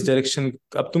 अब तुम किस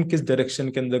डायरेक्शन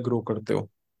के अंदर ग्रो करते हो?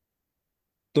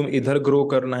 तुम इधर ग्रो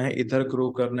करना है, इधर ग्रो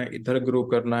करना है, इधर ग्रो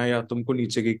करना है, या तुमको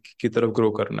नीचे की तरफ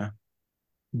ग्रो करना है?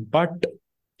 बट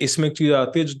इसमें एक चीज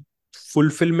आती है, जो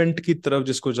फुलफिलमेंट की तरफ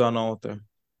जिसको जाना होता है,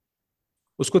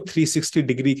 उसको 360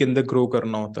 डिग्री के अंदर ग्रो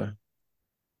करना होता है।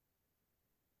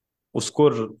 उसको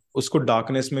उसको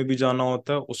डार्कनेस में भी जाना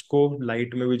होता है, उसको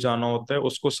लाइट में भी जाना होता है,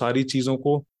 उसको सारी चीजों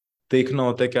को देखना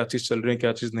होता है, क्या चीज चल रही है,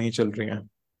 क्या चीज नहीं चल रही है।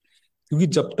 क्योंकि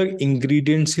जब तक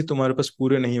इंग्रेडिएंट्स ही तुम्हारे पास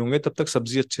पूरे नहीं होंगे, तब तक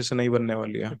सब्जी अच्छे से नहीं बनने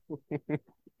वाली है।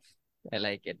 I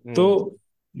like it. तो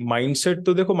माइंडसेट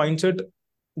तो देखो, माइंडसेट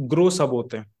ग्रो सब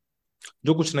होते हैं।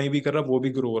 जो कुछ नहीं भी कर रहा वो भी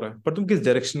ग्रो हो रहा है, पर तुम किस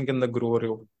डायरेक्शन के अंदर ग्रो हो रहे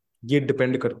हो, ये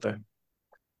डिपेंड करता है।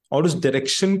 और उस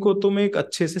डायरेक्शन को तुम एक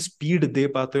अच्छे से स्पीड दे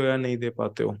पाते हो या नहीं दे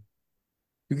पाते हो।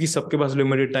 क्योंकि सबके पास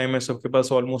लिमिटेड टाइम है, सबके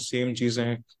पास ऑलमोस्ट सेम चीजें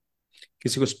हैं।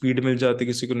 किसी को स्पीड मिल जाती है,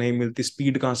 किसी को नहीं मिलती।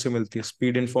 स्पीड कहाँ से मिलती है?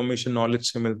 स्पीड इंफॉर्मेशन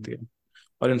नॉलेज से मिलती है।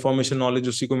 और इंफॉर्मेशन नॉलेज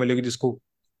उसी को मिलेगी जिसको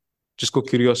जिसको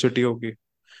क्यूरियोसिटी होगी,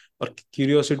 और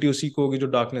क्यूरियोसिटी उसी को होगी जो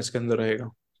डार्कनेस के अंदर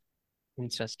रहेगा।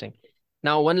 Interesting.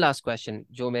 Now one last question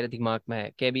जो मेरे दिमाग में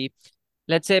है कि अभी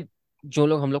लेट्स से जो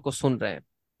लोग हम लोग को सुन रहे हैं,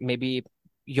 may be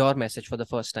your message for the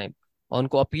first time, और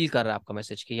उनको अपील कर रहा है आपका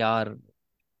मैसेज कि यार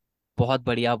बहुत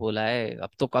बढ़िया बोला है, अब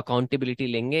तो अकाउंटेबिलिटी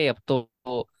लेंगे, अब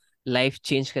तो लाइफ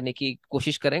चेंज करने की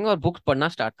कोशिश करेंगे और बुक पढ़ना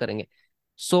स्टार्ट करेंगे।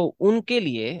 सो उनके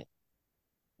लिए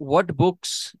what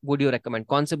books would you recommend,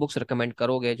 कौन से बुक्स रेकमेंड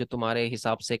करोगे जो तुम्हारे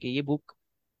हिसाब से कि ये बुक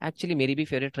एक्चुअली मेरी भी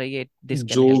फेवरेट रही है, दिस कैन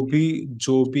जो हेल्प मी। भी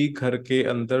जो भी घर के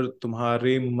अंदर,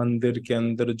 तुम्हारे मंदिर के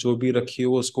अंदर जो भी रखी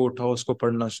हो, उसको उठाओ, उसको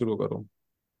पढ़ना शुरू करो।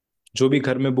 जो भी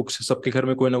घर में बुक्स है, सबके घर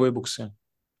में कोई ना कोई बुक्स है।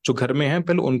 जो घर में है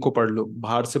पहले उनको पढ़ लो,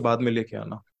 बाहर से बाद में लेके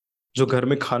आना। जो घर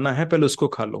में खाना है पहले उसको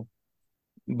खा लो,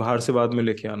 बाहर से बाद में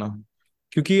लेके आना।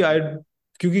 क्योंकि आई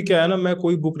क्योंकि क्या है ना, मैं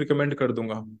कोई बुक रिकमेंड कर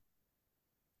दूंगा,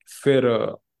 फिर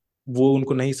वो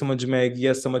उनको नहीं समझ में आएगी,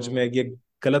 या समझ में हम्म। आएगी या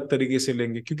गलत तरीके से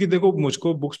लेंगे। क्योंकि देखो,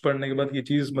 मुझको बुक्स पढ़ने के बाद ये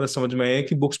चीज मतलब समझ में आई है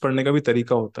कि बुक्स पढ़ने का भी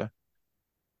तरीका होता है।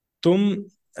 तुम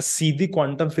सीधी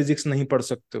क्वांटम फिजिक्स नहीं पढ़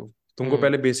सकते हो, तुमको हम्म।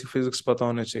 पहले बेसिक फिजिक्स पता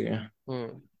होने चाहिए।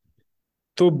 हम्म।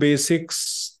 तो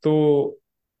बेसिक्स तो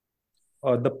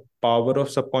the power of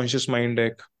subconscious mind है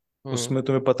एक, हम्म। उसमें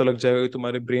तुम्हें पता लग जाएगा कि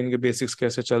तुम्हारे ब्रेन के बेसिक्स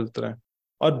कैसे चलते हैं।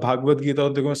 और भागवत गीता,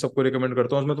 और देखो मैं सबको रिकमेंड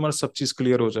करता हूँ, उसमें तुम्हारा सब चीज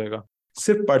क्लियर हो जाएगा।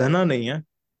 सिर्फ पढ़ना नहीं है,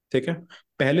 ठीक है।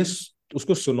 पहले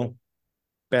उसको सुनो।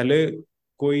 पहले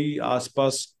कोई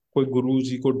आसपास कोई गुरु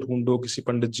जी को ढूंढो, किसी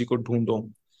पंडित जी को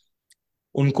ढूंढो,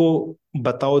 उनको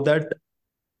बताओ दैट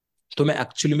तुम्हें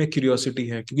एक्चुअली में क्यूरियोसिटी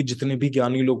है। क्योंकि जितने भी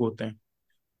ज्ञानी लोग होते हैं,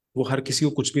 वो हर किसी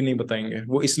को कुछ भी नहीं बताएंगे।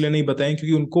 वो इसलिए नहीं बताएंगे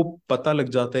क्योंकि उनको पता लग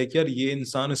जाता है कि यार ये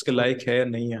इंसान इसके लायक है या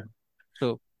नहीं है।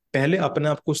 ट्रू। पहले अपने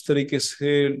आप को उस तरीके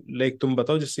से लाइक तुम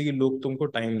बताओ जिससे कि लोग तुमको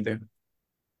टाइम दें।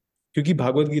 क्योंकि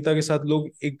भागवत गीता के साथ लोग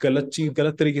एक गलत चीज,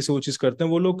 गलत तरीके से वो चीज करते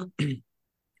हैं वो लोग।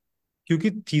 क्योंकि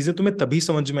चीजें तुम्हें तभी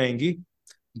समझ में आएंगी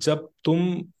जब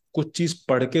तुम कुछ चीज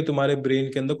पढ़ के तुम्हारे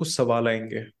ब्रेन के अंदर कुछ सवाल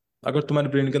आएंगे। अगर तुम्हारे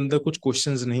ब्रेन के अंदर कुछ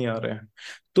क्वेश्चंस नहीं आ रहे हैं,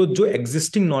 तो जो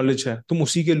एग्जिस्टिंग नॉलेज है तुम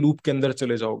उसी के लूप के अंदर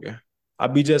चले जाओगे।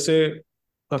 अभी जैसे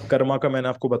कर्मा का मैंने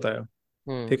आपको बताया,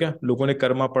 हम्म। ठीक है। लोगों ने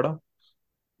कर्मा पढ़ा,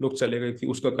 लोग चले गए कि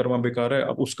उसका कर्मा बेकार है,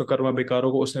 अब उसका कर्मा बेकार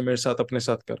होगा, उसने मेरे साथ अपने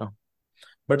साथ करा।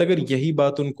 बट अगर यही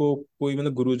बात उनको कोई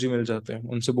मतलब गुरुजी मिल जाते हैं,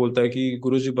 उनसे बोलता है कि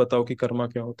गुरुजी बताओ कि कर्मा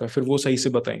क्या होता है, फिर वो सही से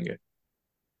बताएंगे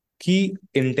कि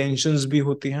इंटेंशंस भी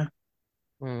होती हैं,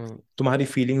 हम्म। तुम्हारी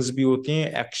फीलिंग्स भी होती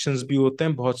हैं, एक्शंस भी होते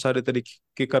हैं, बहुत सारे तरीके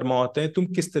के कर्मा होते हैं, तुम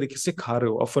किस तरीके से खा रहे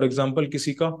हो। अब फॉर एग्जाम्पल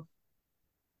किसी का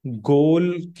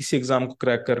गोल किसी एग्जाम को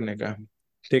क्रैक करने का है,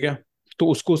 ठीक है, तो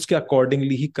उसको उसके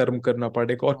अकॉर्डिंगली ही कर्म करना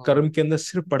पड़ेगा। और हम्म। कर्म के अंदर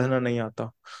सिर्फ पढ़ना नहीं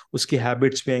आता, उसकी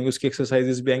हैबिट्स भी आएंगी, उसकी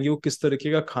एक्सरसाइजेस भी आएंगी, वो किस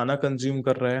तरीके का खाना कंज्यूम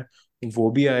कर रहा है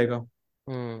वो भी आएगा।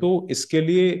 हम्म। तो इसके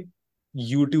लिए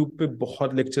यूट्यूब पे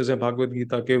बहुत लेक्चर्स हैं भागवत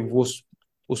गीता के, वो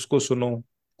उसको सुनो,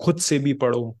 खुद से भी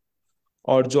पढ़ो।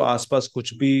 और जो आसपास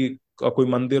कुछ भी कोई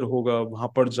मंदिर होगा वहां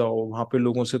पर जाओ, वहां पे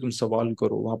लोगों से तुम सवाल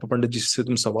करो, वहां पर पंडित जी से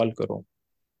तुम सवाल करो।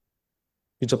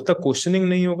 कि जब तक क्वेश्चनिंग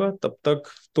नहीं होगा तब तक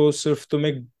तो सिर्फ तुम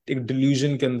एक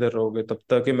डिल्यूजन के अंदर रहोगे, तब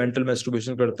तक मेंटल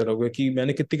मैस्टरबेशन करते रहोगे कि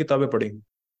मैंने कितनी किताबें पढ़ी।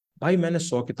 भाई मैंने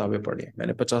 100 किताबें पढ़ी,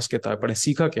 मैंने 50 किताबें पढ़ी,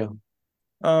 सीखा क्या?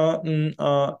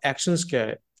 एक्शंस क्या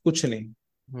है? कुछ नहीं।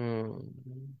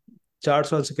 हम्म। 4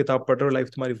 साल से किताब पढ़ रहे हो, लाइफ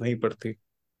तुम्हारी वहीं पर थी,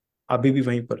 अभी भी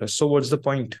वहीं पर है, so what's the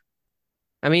point?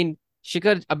 I mean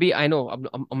शिखर, अभी आई नो अब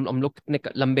हम लोग कितने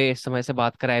लंबे समय से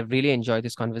बात कर रहे हैं, I really enjoy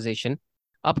this conversation.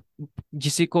 अब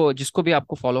जिसको भी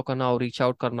आपको फॉलो करना हो, रीच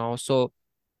आउट करना हो, सो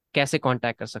कैसे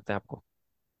कांटेक्ट कर सकते हैं आपको?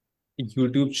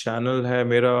 यूट्यूब चैनल है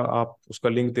मेरा, आप उसका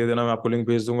लिंक दे देना, मैं आपको लिंक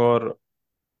भेज दूंगा।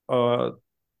 अ,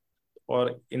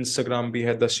 और इंस्टाग्राम भी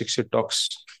है, द शिक्षित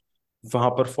टॉक्स। वहां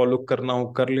पर फॉलो करना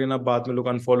हो कर लेना, बाद में लोग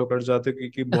अनफॉलो कर जाते हैं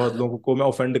क्योंकि बहुत लोगों को मैं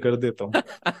ऑफेंड कर देता हूँ।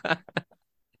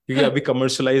 क्योंकि अभी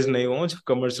कमर्शलाइज नहीं हुआ, जब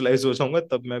कमर्शलाइज हो जाऊंगा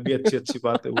तब मैं भी अच्छी अच्छी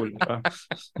बातें बोलूंगा।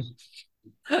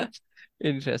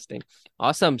 Interesting.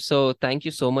 Awesome. So thank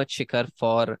you so much Shikhar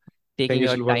for thank taking you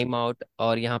your Shilpa. Time out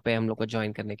और यहाँ पे हम लोग को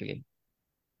ज्वाइन करने के लिए।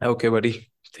 Okay buddy,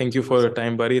 thank you for your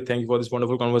time buddy, thank you for this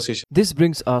wonderful conversation. This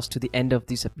brings us to the end of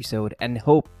this episode and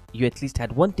hope you at least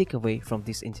had one takeaway from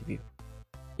this interview.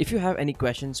 If you have any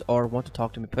questions or want to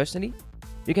talk to me personally,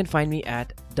 you can find me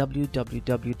at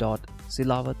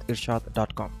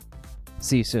www.silawatirshad.com.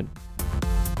 See you soon.